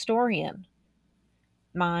disaster historian.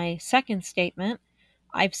 My second statement.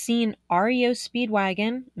 I've seen REO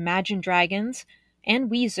Speedwagon, Imagine Dragons,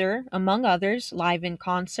 and Weezer, among others, live in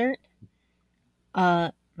concert.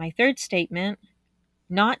 My third statement.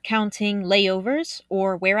 Not counting layovers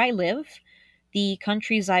or where I live, the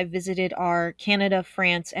countries I've visited are Canada,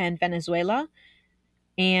 France, and Venezuela.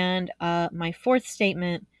 And my fourth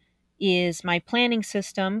statement is my planning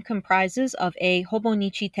system comprises of a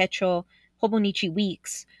Hobonichi Techo, Hobonichi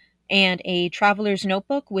Weeks, and a traveler's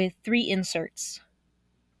notebook with 3 inserts.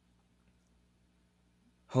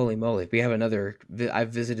 Holy moly, we have another I've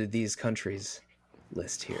visited these countries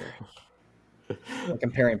list here. We're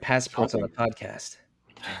comparing passports on a podcast.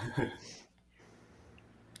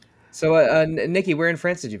 So, Nikki, where in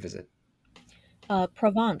France did you visit?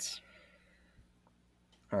 Provence.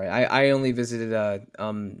 All right, I only visited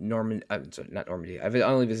Normandy. Sorry, not Normandy. I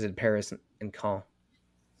only visited Paris and Caen.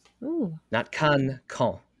 Ooh, Not Cannes,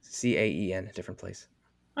 Caen. Caen, different place.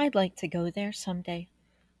 I'd like to go there someday.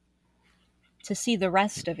 To see the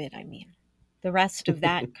rest of it, I mean. The rest of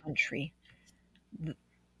that country.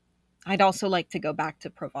 I'd also like to go back to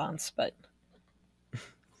Provence, but...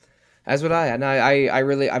 As would I. And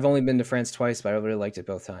I've only been to France twice, but I really liked it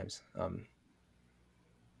both times.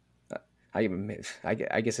 I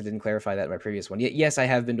guess I didn't clarify that in my previous one. Yes, I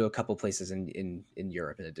have been to a couple places in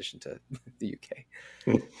Europe in addition to the UK.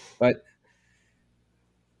 But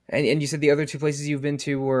and you said the other 2 places you've been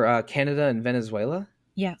to were Canada and Venezuela?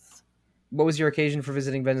 Yes. What was your occasion for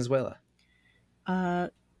visiting Venezuela?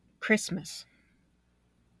 Christmas.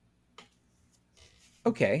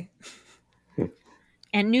 Okay.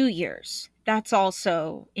 And New Year's. That's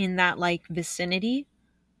also in that like vicinity.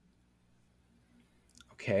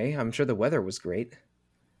 Okay, I'm sure the weather was great.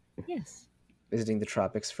 Yes. Visiting the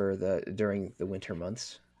tropics during the winter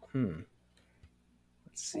months. Let's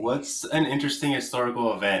see. What's an interesting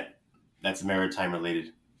historical event that's maritime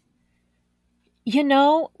related?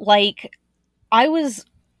 Like I was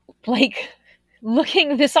like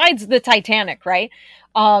looking besides the Titanic, right?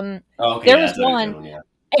 Okay, there was one, yeah.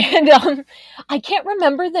 and I can't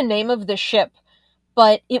remember the name of the ship,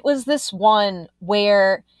 but it was this one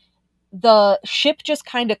where the ship just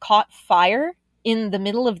kind of caught fire in the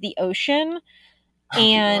middle of the ocean,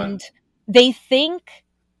 and they think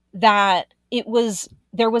that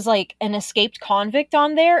there was like an escaped convict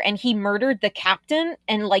on there, and he murdered the captain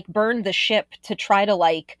and like burned the ship to try to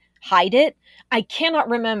like hide it. I cannot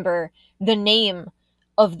remember the name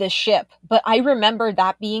of the ship, but I remember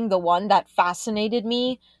that being the one that fascinated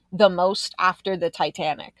me the most after the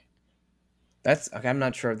Titanic. That's okay. I'm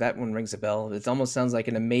not sure if that one rings a bell. It almost sounds like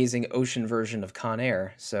an amazing ocean version of Con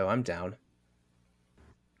Air, so I'm down.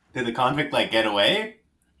 Did the convict like get away?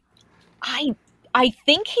 I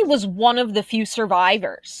think he was one of the few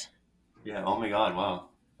survivors. Yeah. Oh my god. Wow.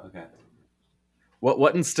 Okay.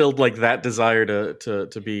 What instilled like that desire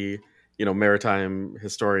to be, maritime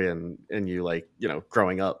historian in you, like,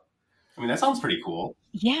 growing up? I mean, that sounds pretty cool.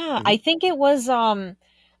 Yeah, I think it was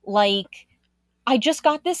like I just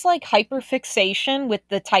got this like hyperfixation with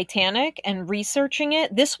the Titanic and researching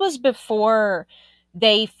it. This was before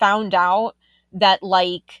they found out that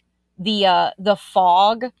like the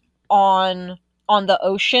fog on the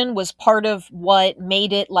ocean was part of what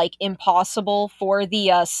made it like impossible for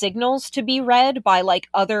the signals to be read by like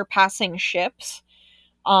other passing ships.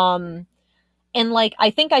 And like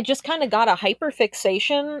I think I just kind of got a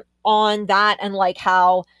hyperfixation on that, and like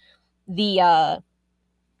how there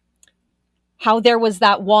was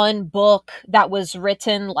that one book that was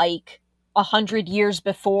written like 100 years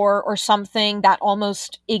before or something that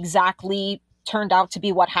almost exactly turned out to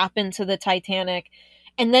be what happened to the Titanic.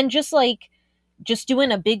 And then just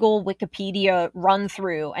doing a big old Wikipedia run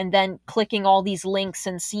through and then clicking all these links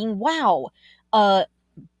and seeing, wow,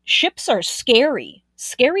 ships are scary.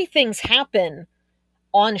 Scary things happen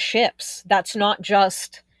on ships. That's not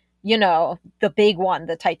just, the big one,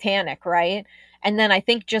 the Titanic, right? And then I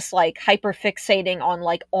think just like hyper fixating on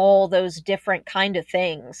like all those different kind of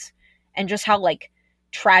things and just how like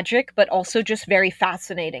tragic but also just very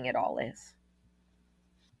fascinating it all is.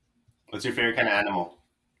 What's your favorite kind of animal?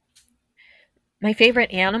 My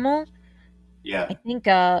favorite animal, Yeah. I think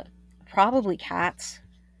probably cats.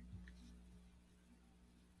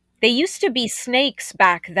 They used to be snakes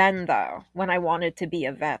back then though, when I wanted to be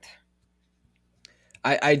a vet.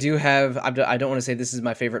 I do have. I don't want to say this is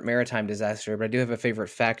my favorite maritime disaster, but I do have a favorite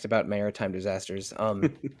fact about maritime disasters. Before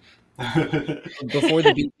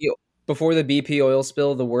the BP oil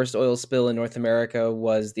spill, the worst oil spill in North America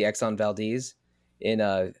was the Exxon Valdez in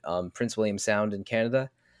Prince William Sound in Canada.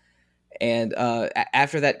 And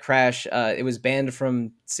after that crash, it was banned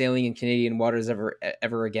from sailing in Canadian waters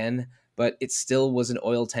ever again. But it still was an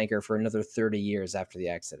oil tanker for another 30 years after the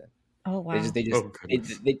accident. Oh wow! They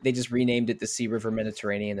just renamed it the Sea River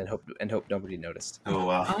Mediterranean and hope nobody noticed. Oh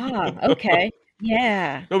wow! Okay,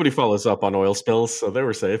 yeah. Nobody follows up on oil spills, so they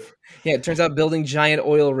were safe. Yeah, it turns out building giant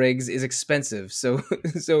oil rigs is expensive, so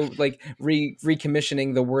like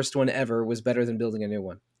recommissioning the worst one ever was better than building a new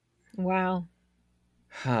one. Wow.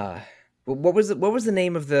 What was the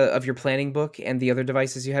name of your planning book and the other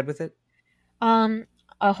devices you had with it?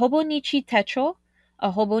 A Hobonichi Techo,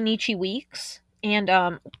 a Hobonichi Weeks, and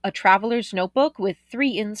a traveler's notebook with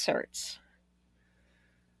 3 inserts.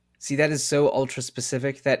 See, that is so ultra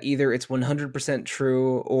specific that either it's 100%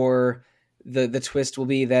 true or the twist will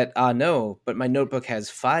be that no, but my notebook has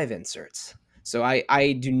 5 inserts. So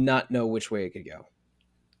I do not know which way it could go.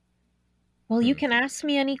 Well, you can ask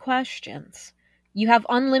me any questions. You have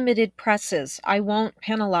unlimited presses. I won't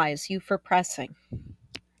penalize you for pressing.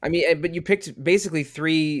 I mean, but you picked basically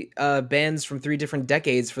 3 bands from 3 different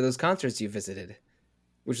decades for those concerts you visited,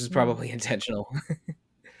 which is probably intentional.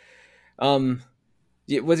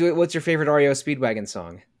 What's your favorite REO Speedwagon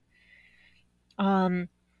song?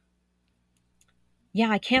 Yeah,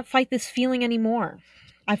 I can't fight this feeling anymore.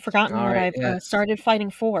 I've forgotten what I've started fighting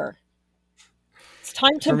for. It's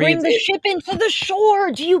time to bring the ship into the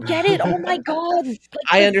shore. Do you get it? Oh my god!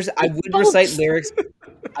 I understand. I would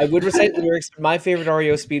recite lyrics. My favorite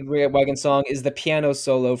REO Speedwagon song is the piano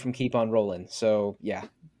solo from Keep on Rollin'. So yeah.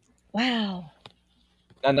 Wow.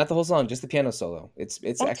 Not the whole song, just the piano solo. It's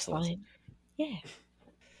That's excellent. Fine. Yeah.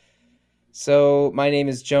 So my name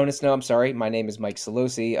is Jonas. No, I'm sorry. My name is Mike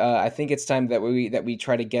Solosi. I think it's time that we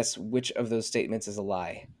try to guess which of those statements is a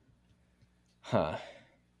lie. Huh.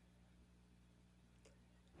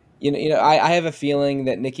 I have a feeling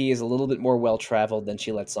that Nikki is a little bit more well-traveled than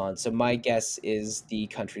she lets on. So my guess is the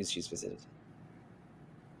countries she's visited.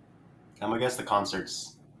 I'm going to guess the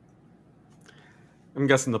concerts. I'm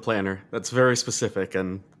guessing the planner. That's very specific,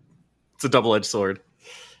 and it's a double-edged sword.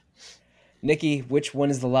 Nikki, which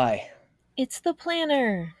one is the lie? It's the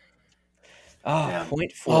planner. Oh,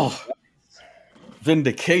 point 4. Oh,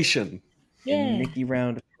 vindication. Yeah. Nikki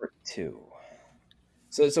round part 2.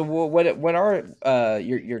 So what are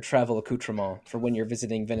your travel accoutrements for when you're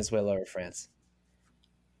visiting Venezuela or France?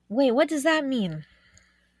 Wait, what does that mean?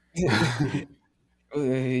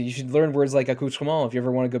 You should learn words like accoutrement if you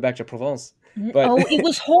ever want to go back to Provence. But it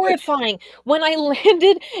was horrifying when I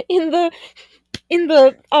landed in the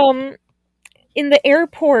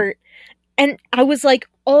airport, and I was like,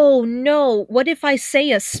 oh no, what if I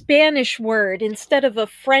say a Spanish word instead of a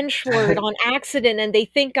French word on accident and they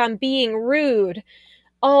think I'm being rude?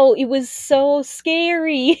 Oh, it was so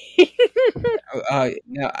scary.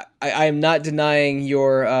 No, I am not denying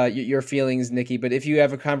your feelings, Nikki, but if you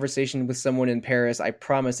have a conversation with someone in Paris, I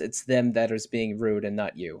promise it's them that is being rude and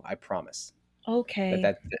not you. I promise. Okay.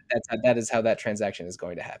 That is how that transaction is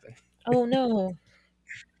going to happen. Oh no.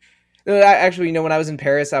 Actually, when I was in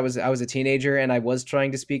Paris, I was a teenager and I was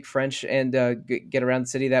trying to speak French and get around the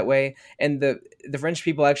city that way. And the French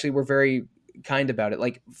people actually were very kind about it.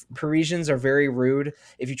 Like Parisians are very rude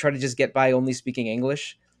if you try to just get by only speaking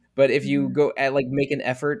English. But if you go at make an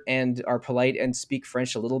effort and are polite and speak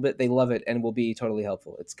French a little bit, they love it and will be totally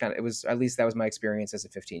helpful. At least that was my experience as a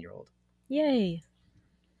 15-year-old. Yay.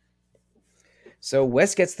 So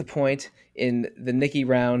Wes gets the point in the Nikki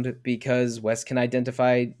round because Wes can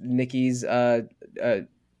identify Nikki's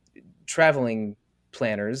traveling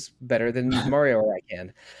planners better than Mario or I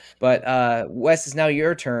can. But Wes, it's now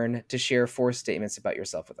your turn to share 4 statements about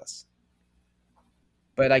yourself with us.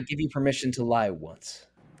 but I give you permission to lie once.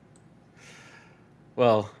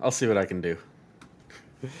 Well, I'll see what I can do.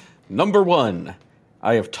 Number 1.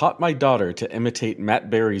 I have taught my daughter to imitate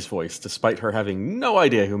Matt Berry's voice, despite her having no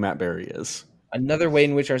idea who Matt Berry is. Another way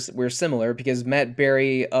in which we're similar, because Matt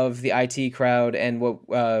Berry of the IT crowd and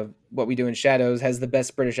what we do in Shadows has the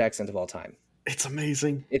best British accent of all time. It's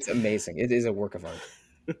amazing. It's amazing. It is a work of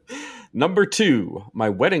art. Number 2. My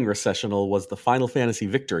wedding recessional was the Final Fantasy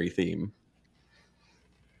Victory theme.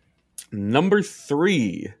 Number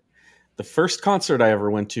 3. The first concert I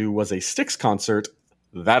ever went to was a Styx concert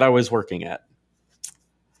that I was working at.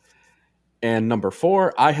 And number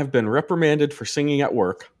 4, I have been reprimanded for singing at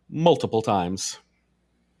work multiple times.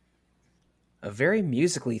 A very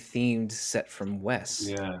musically themed set from Wes.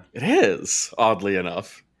 Yeah. It is, oddly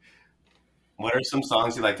enough. What are some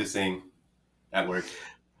songs you like to sing at work?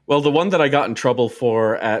 Well, the one that I got in trouble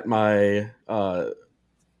for at my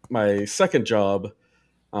my second job,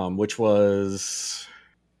 which was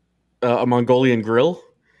a Mongolian grill,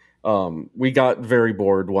 we got very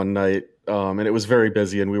bored one night, and it was very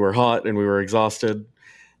busy, and we were hot, and we were exhausted.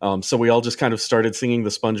 So we all just kind of started singing the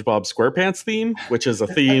SpongeBob SquarePants theme, which is a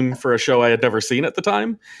theme for a show I had never seen at the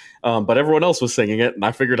time. But everyone else was singing it, and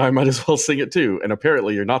I figured I might as well sing it too. And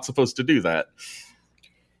apparently you're not supposed to do that.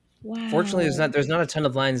 Wow. Fortunately, there's not a ton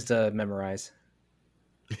of lines to memorize.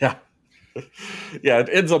 Yeah. Yeah, it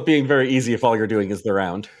ends up being very easy if all you're doing is the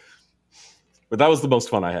round. But that was the most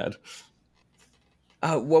fun I had.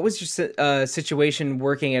 What was your situation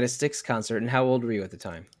working at a Styx concert, and how old were you at the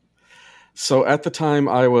time? So at the time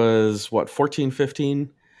I was, 14,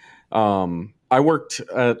 15? I worked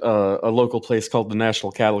at a local place called the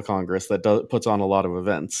National Cattle Congress that puts on a lot of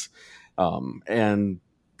events. And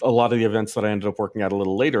a lot of the events that I ended up working at a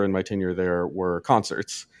little later in my tenure there were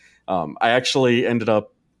concerts. I actually ended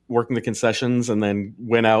up working the concessions and then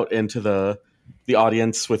went out into the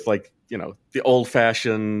audience with the old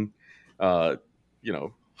fashioned,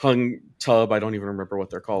 hung tub. I don't even remember what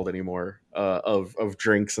they're called anymore, of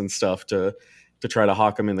drinks and stuff to try to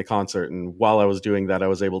hawk them in the concert. And while I was doing that, I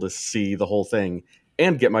was able to see the whole thing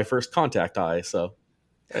and get my first contact high. So,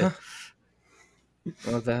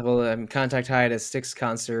 contact high at a Styx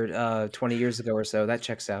concert 20 years ago or so. That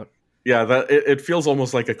checks out. Yeah, it feels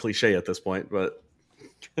almost like a cliche at this point, but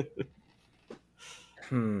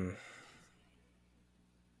I'm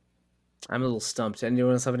a little stumped.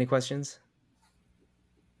 Anyone else have any questions?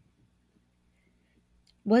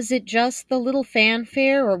 Was it just the little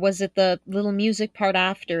fanfare, or was it the little music part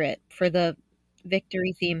after it for the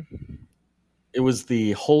victory theme? it was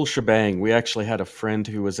the whole shebang. We actually had a friend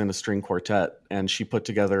who was in a string quartet, and she put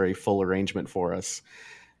together a full arrangement for us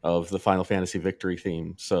of the Final Fantasy Victory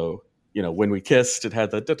theme. So, when we kissed, it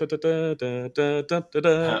had the da da da da da da da da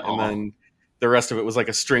da, and then the rest of it was like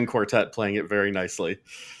a string quartet playing it very nicely.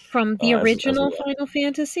 From the original Final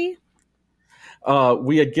Fantasy?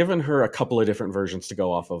 We had given her a couple of different versions to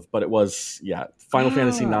go off of, but it was, Final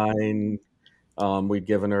Fantasy 9 we'd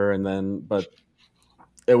given her, and then, but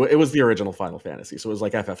it was the original Final Fantasy, so it was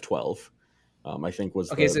like FF12. I think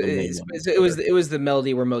was okay. It was the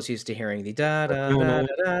melody we're most used to hearing, the da da da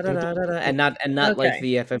da da da da, and not like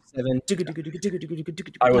the FF7.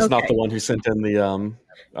 I was not the one who sent in the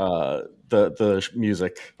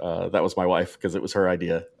music. That was my wife, because it was her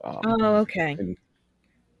idea. Okay. And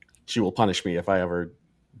she will punish me if I ever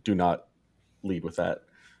do not lead with that.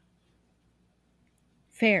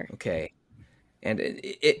 Fair. Okay. And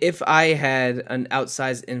if I had an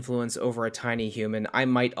outsized influence over a tiny human, I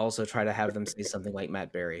might also try to have them say something like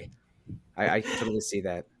Matt Berry. I can totally see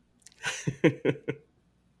that.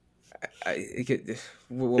 It's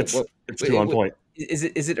too on point.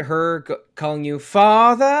 Is it her calling you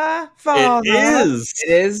father? Father? It is.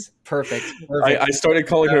 It is perfect. I started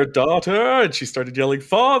calling her daughter, and she started yelling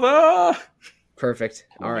father. Perfect.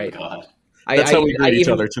 All right. God. That's how we greet each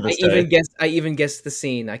other to this day. I even guessed the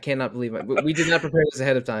scene. I cannot believe it. We did not prepare this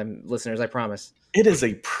ahead of time, listeners. I promise. It is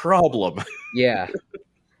a problem. Yeah.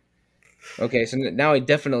 Okay, so now I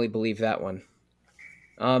definitely believe that one.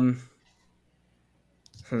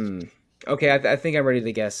 Okay, I think I'm ready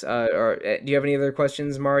to guess. Do you have any other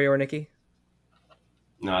questions, Mario or Nikki?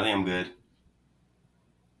 No, I think I'm good.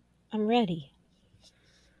 I'm ready.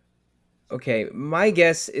 Okay, my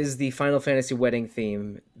guess is the Final Fantasy wedding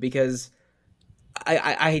theme, because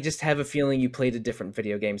I just have a feeling you played a different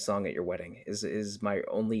video game song at your wedding, is my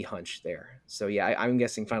only hunch there. So yeah, I'm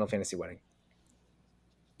guessing Final Fantasy wedding.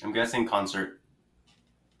 I'm guessing concert.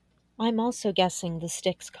 I'm also guessing the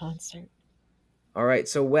Styx concert. All right,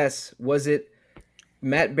 so Wes, was it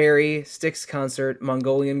Matt Berry, Styx concert,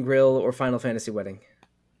 Mongolian Grill, or Final Fantasy wedding?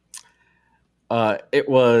 It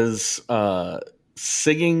was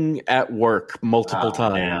singing at work multiple Oh,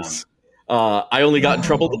 times. I only got in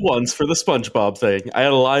trouble once for the SpongeBob thing. I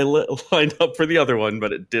had a lined up for the other one,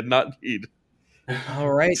 but it did not need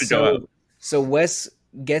All right, to go out. so Wes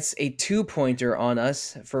gets a 2-pointer on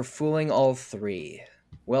us for fooling all three.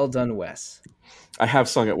 Well done, Wes. I have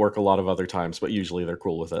sung at work a lot of other times, but usually they're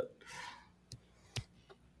cool with it.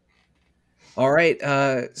 All right,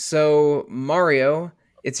 so Mario,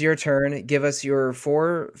 it's your turn. Give us your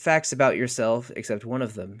 4 facts about yourself, except one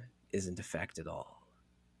of them isn't a fact at all.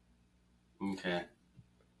 Okay.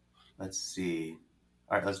 Let's see.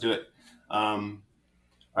 All right, let's do it. All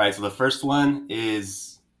right, so the first one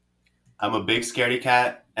is I'm a big scaredy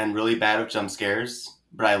cat and really bad with jump scares,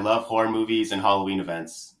 but I love horror movies and Halloween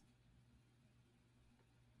events.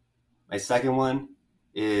 My second one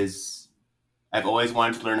is I've always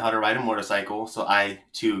wanted to learn how to ride a motorcycle, so I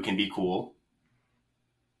too can be cool.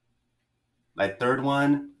 My third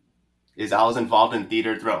one is I was involved in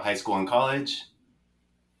theater throughout high school and college.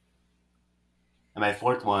 And my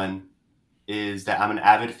fourth one is that I'm an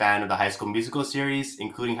avid fan of the High School Musical series,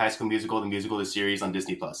 including High School Musical, the musical, the series on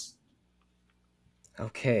Disney+.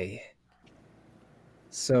 Okay.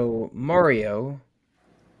 So Mario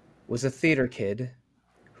was a theater kid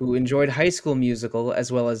who enjoyed High School Musical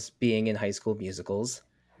as well as being in High School Musicals,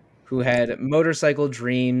 who had motorcycle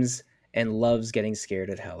dreams and loves getting scared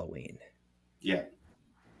at Halloween. Yeah,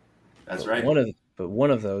 that's But right.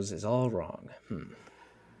 one of those is all wrong.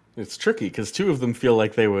 It's tricky because 2 of them feel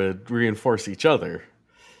like they would reinforce each other.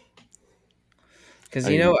 Because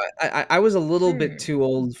I was a little bit too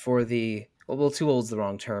old for the too old's the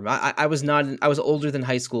wrong term. I was not. I was older than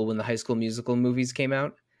high school when the High School Musical movies came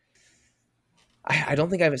out. I don't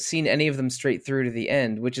think I've seen any of them straight through to the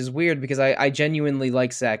end, which is weird because I genuinely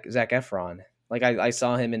like Zac Efron. Like I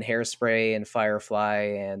saw him in Hairspray and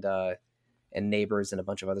Firefly and Neighbors and a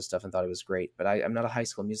bunch of other stuff and thought it was great. But I'm not a High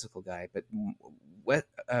School Musical guy. But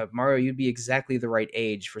Mario, you'd be exactly the right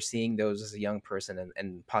age for seeing those as a young person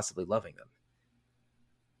and possibly loving them.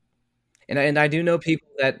 And I do know people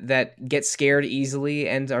that get scared easily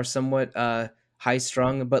and are somewhat high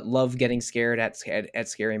strung, but love getting scared at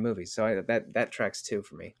scary movies. So that tracks too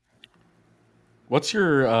for me. What's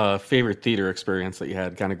your favorite theater experience that you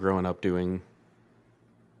had kind of growing up doing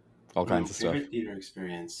all kinds of stuff? Favorite theater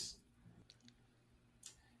experience.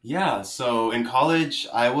 Yeah, so in college,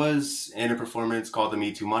 I was in a performance called the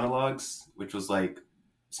Me Too Monologues, which was like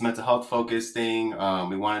this mental health focused thing.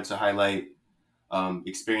 We wanted to highlight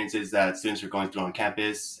experiences that students were going through on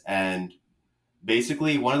campus. And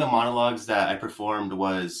basically, one of the monologues that I performed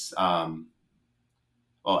was, well,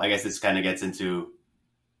 I guess this kind of gets into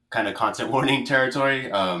kind of content warning territory.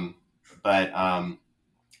 Yeah,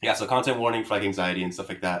 so content warning for like anxiety and stuff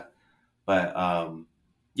like that. But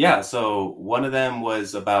yeah, so one of them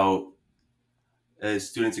was about a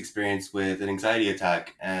student's experience with an anxiety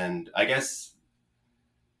attack. And I guess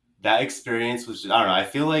that experience was, I don't know, I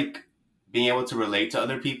feel like being able to relate to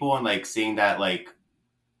other people and like seeing that like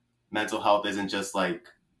mental health isn't just like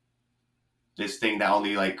this thing that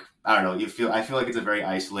only like, I don't know, I feel like it's a very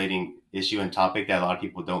isolating issue and topic that a lot of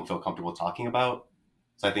people don't feel comfortable talking about.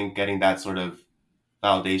 So I think getting that sort of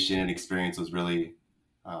validation and experience was really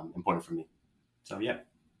important for me. So yeah.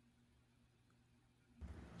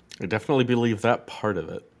 I definitely believe that part of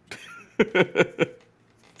it.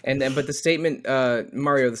 But the statement,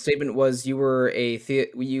 Mario, the statement was you were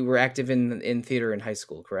you were active in theater in high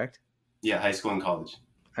school, correct? Yeah, high school and college.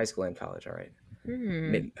 High school and college, all right.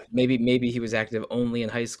 Maybe he was active only in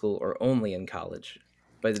high school or only in college,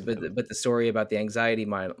 but the story about the anxiety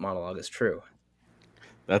monologue is true.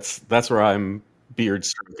 That's where I'm beard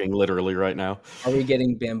stroking literally right now. Are we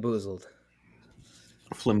getting bamboozled?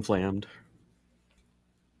 Flim-flammed.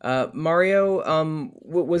 Mario,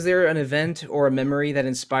 was there an event or a memory that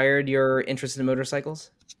inspired your interest in motorcycles?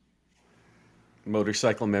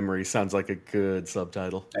 Motorcycle Memory sounds like a good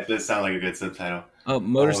subtitle. That does sound like a good subtitle. Oh,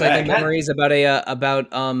 Motorcycle Memories about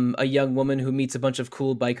a young woman who meets a bunch of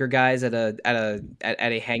cool biker guys at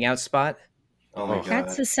a hangout spot. Oh my god.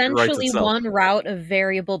 That's essentially one route of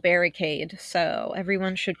Variable Barricade, so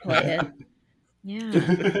everyone should play it.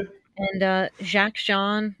 Yeah. And Jacques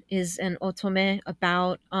Jean is an otome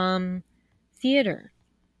about theater.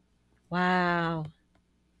 Wow.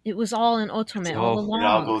 It was all an otome all along. It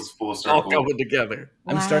all goes full circle. All coming together.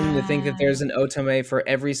 I'm starting to think that there's an otome for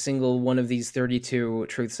every single one of these 32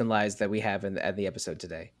 truths and lies that we have at the episode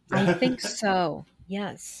today. I think so.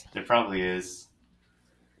 Yes. There probably is.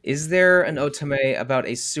 Is there an otome about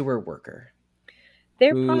a sewer worker?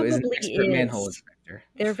 There who probably is an expert is. manhole inspector?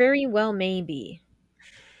 There very well may be.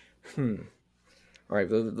 All right,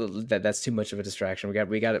 that's too much of a distraction.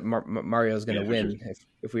 We got it. Mario's going to win sure.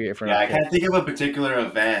 if we're Yeah, not I can't think of a particular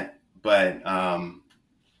event, but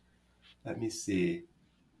let me see.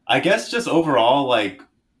 I guess just overall, like,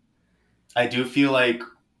 I do feel like.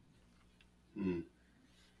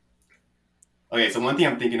 Okay, so one thing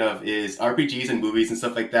I'm thinking of is RPGs and movies and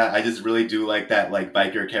stuff like that. I just really do like that, like,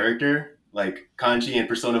 biker character, like Kanji and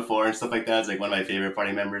Persona 4 and stuff like that. It's like one of my favorite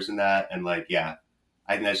party members in that, and like, yeah,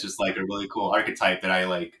 I think that's just like a really cool archetype that I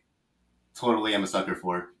like. Totally, am a sucker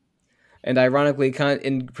for. And ironically,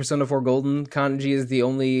 in Persona 4 Golden, Kanji is the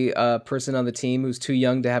only person on the team who's too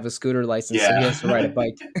young to have a scooter license, so he has to ride a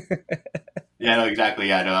bike. Yeah, no, exactly.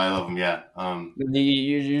 Yeah, no, I love him. Yeah.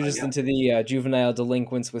 You're just into the juvenile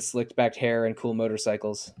delinquents with slicked back hair and cool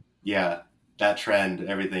motorcycles. Yeah, that trend,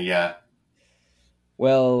 everything. Yeah.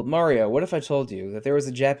 Well, Mario, what if I told you that there was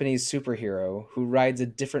a Japanese superhero who rides a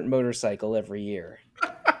different motorcycle every year?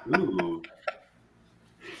 Ooh.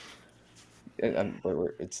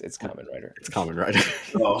 It's Kamen Rider. It's Kamen Rider.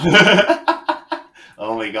 Oh.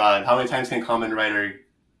 Oh my God! How many times can Kamen Rider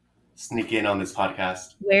sneak in on this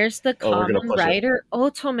podcast? Where's the we're gonna Kamen push it. Rider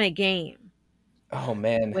Otome game? Oh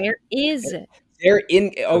man, Where is it? they're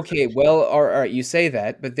in. Okay, well, all right, you say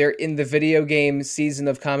that, but they're in the video game season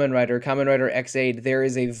of Kamen Rider X8. There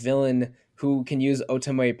is a villain who can use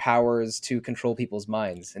Otome powers to control people's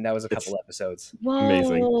minds, and that was a couple episodes. Whoa,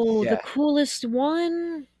 amazing. Yeah. the coolest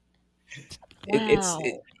one. Wow.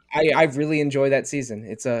 I really enjoy that season.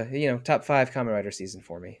 It's a top 5 Kamen Rider season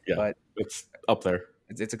for me. Yeah. But It's up there.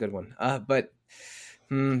 it's a good one. But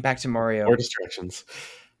back to Mario. More distractions.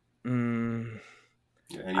 Any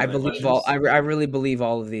I other believe questions? I really believe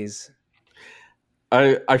all of these.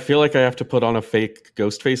 I feel like I have to put on a fake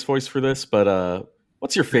Ghostface voice for this, but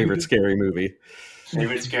what's your favorite scary movie?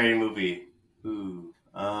 Favorite scary movie? Ooh.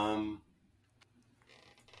 I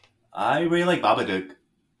really like Babadook.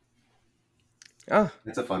 Oh,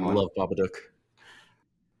 It's a fun I one. love Babadook.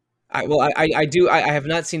 I do. I have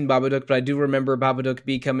not seen Babadook, but I do remember Babadook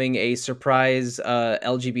becoming a surprise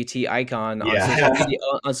LGBT icon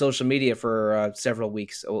on social media for several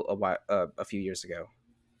weeks a few years ago.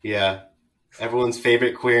 Yeah. Everyone's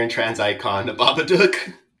favorite queer and trans icon, the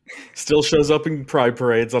Babadook. Still shows up in pride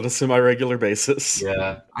parades on a semi-regular basis.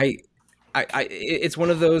 Yeah. It's one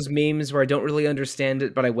of those memes where I don't really understand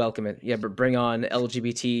it, but I welcome it. Yeah, but bring on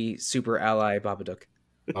LGBT super ally Babadook.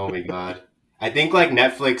 Oh my God. I think like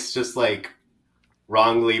Netflix just like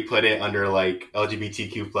wrongly put it under like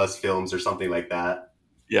LGBTQ plus films or something like that.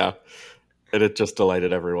 Yeah. And it just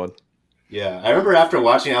delighted everyone. Yeah. I remember after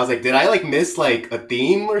watching it, I was like, did I like miss like a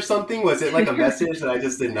theme or something? Was it like a message that I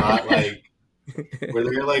just did not like, were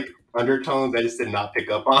there like undertones I just did not pick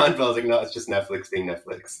up on? But I was like, no, it's just Netflix being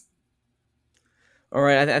Netflix. All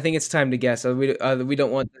right, I think it's time to guess. We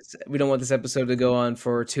don't want this episode to go on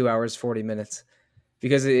for 2 hours 40 minutes,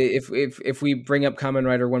 because if we bring up Kamen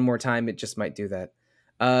Rider one more time, it just might do that.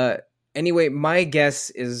 Anyway, my guess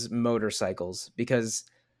is motorcycles, because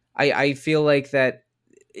I feel like that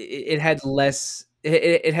it had less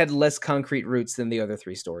concrete roots than the other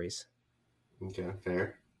 3 stories. Okay,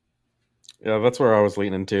 fair. Yeah, that's where I was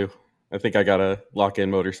leaning to. I think I gotta lock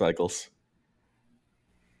in motorcycles.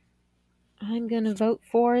 I'm gonna vote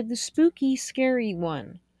for the spooky, scary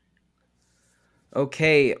one.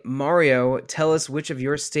 Okay, Mario, tell us which of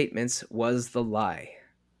your statements was the lie.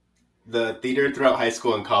 The theater throughout high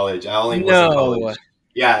school and college. I only was in No. college.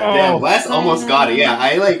 Yeah, damn, Wes almost got it. Yeah,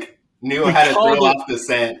 I like knew how to throw off the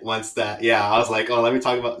scent once that. Yeah, I was like, oh, let me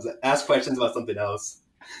ask questions about something else.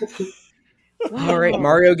 All right,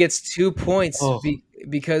 Mario gets 2 points Oh.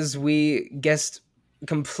 because we guessed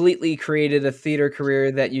completely created a theater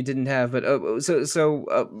career that you didn't have. But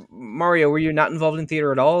Mario, were you not involved in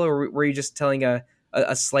theater at all, or were you just telling a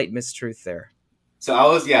slight mistruth there? So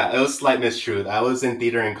it was slight mistruth. I was in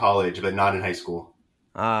theater in college, but not in high school.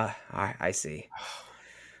 I see.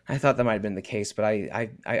 I thought that might have been the case, but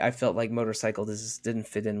I felt like motorcycle didn't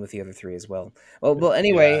fit in with the other 3 as well. Well,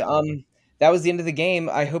 anyway, that was the end of the game.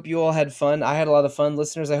 I hope you all had fun. I had a lot of fun.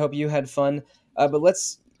 Listeners, I hope you had fun. But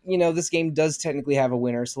let's, this game does technically have a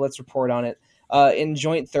winner, so let's report on it. In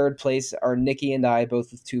joint third place are Nikki and I,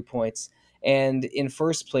 both with 2 points. And in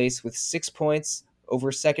first place with 6 points,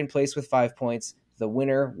 over second place with 5 points, the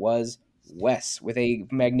winner was Wes, with a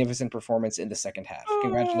magnificent performance in the second half.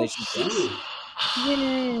 Congratulations, Wes.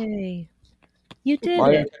 Yay! You did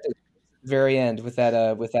Mario it. kept it at the very end with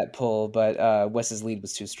that pull, but Wes's lead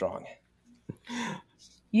was too strong.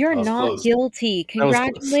 You're That was not close. guilty. That was close.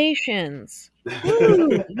 Congratulations.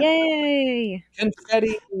 Woo! Yay!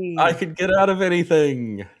 Confetti! I could get out of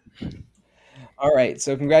anything. All right,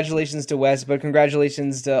 so congratulations to Wes, but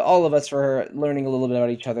congratulations to all of us for learning a little bit about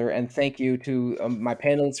each other, and thank you to my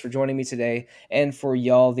panelists for joining me today, and for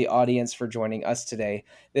y'all, the audience, for joining us today.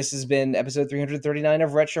 This has been episode 339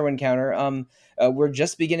 of Retro Encounter. We're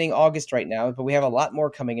just beginning August right now, but we have a lot more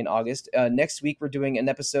coming in August. Next week, we're doing an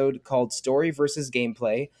episode called Story versus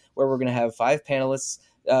Gameplay, where we're going to have 5 panelists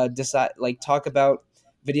talk about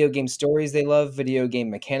video game stories they love, video game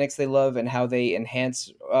mechanics they love, and how they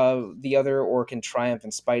enhance the other or can triumph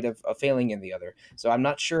in spite of failing in the other. So I'm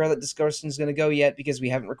not sure how that discussion is going to go yet because we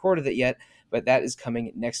haven't recorded it yet, but that is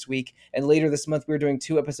coming next week. And later this month, we're doing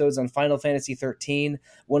 2 episodes on Final Fantasy XIII,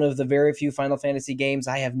 one of the very few Final Fantasy games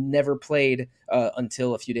I have never played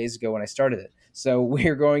until a few days ago when I started it. So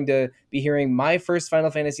we're going to be hearing my first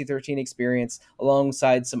Final Fantasy XIII experience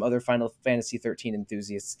alongside some other Final Fantasy XIII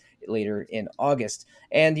enthusiasts later in August.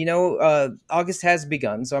 And, August has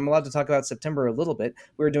begun, so I'm allowed to talk about September a little bit.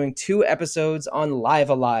 We're doing 2 episodes on Live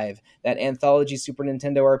Alive, that anthology Super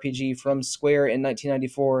Nintendo RPG from Square in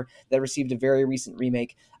 1994 that received a very recent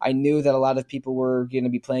remake. I knew that a lot of people were going to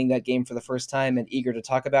be playing that game for the first time and eager to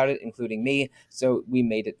talk about it, including me, so we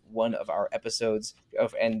made it one of our episodes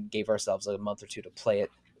and gave ourselves a month or 2 to play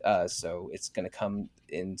it. So it's going to come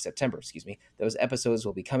in September, Those episodes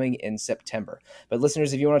will be coming in September. But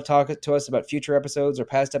listeners, if you want to talk to us about future episodes or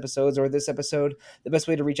past episodes or this episode, the best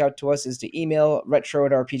way to reach out to us is to email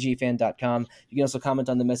retro@rpgfan.com. You can also comment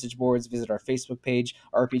on the message boards, visit our Facebook page,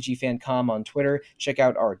 RPGFancom on Twitter, check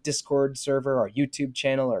out our Discord server, our YouTube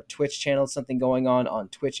channel, our Twitch channel, something going on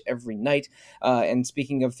Twitch every night. And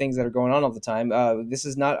speaking of things that are going on all the time, this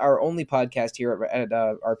is not our only podcast here at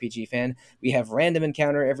RPG Fan. We have Random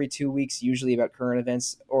Encounter every 2 weeks, usually about current events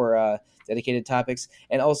or dedicated topics,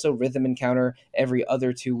 and also Rhythm Encounter every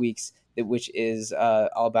other 2 weeks, which is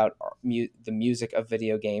all about the music of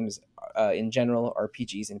video games in general,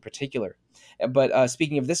 RPGs in particular. But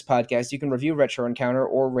speaking of this podcast, you can review Retro Encounter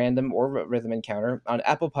or Random or Rhythm Encounter on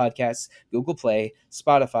Apple Podcasts, Google Play,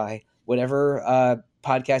 Spotify, whatever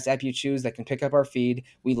podcast app you choose that can pick up our feed.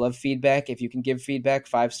 We love feedback. If you can give feedback,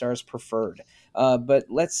 5 stars preferred. But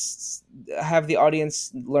let's have the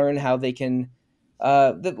audience learn how they can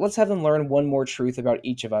let's have them learn one more truth about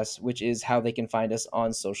each of us, which is how they can find us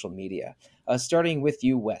on social media. Starting with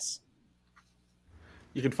you, Wes.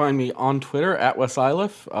 You can find me on Twitter at Wes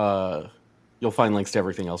Iliff. You'll find links to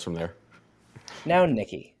everything else from there. Now,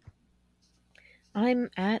 Nikki.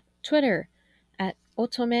 I'm at Twitter at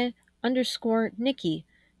otome_Nikki.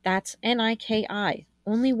 That's Niki.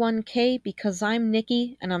 Only 1 K because I'm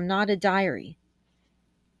Nikki and I'm not a diary.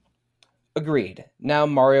 Agreed. Now,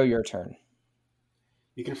 Mario, your turn.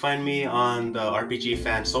 You can find me on the RPG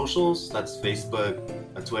Fan socials. That's Facebook,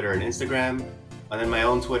 Twitter, and Instagram. And then my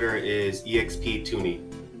own Twitter is EXPTooney.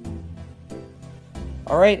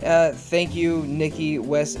 All right. Thank you, Nikki,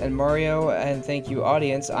 Wes, and Mario. And thank you,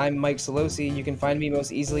 audience. I'm Mike Solosi. You can find me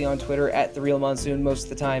most easily on Twitter at TheRealMonsoon most of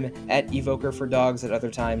the time, at Evoker for Dogs at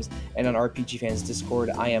other times, and on RPG Fans Discord,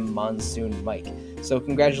 I am Monsoon Mike. So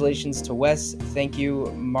congratulations to Wes. Thank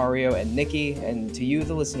you, Mario and Nikki. And to you,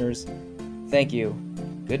 the listeners, thank you.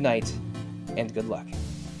 Good night, and good luck.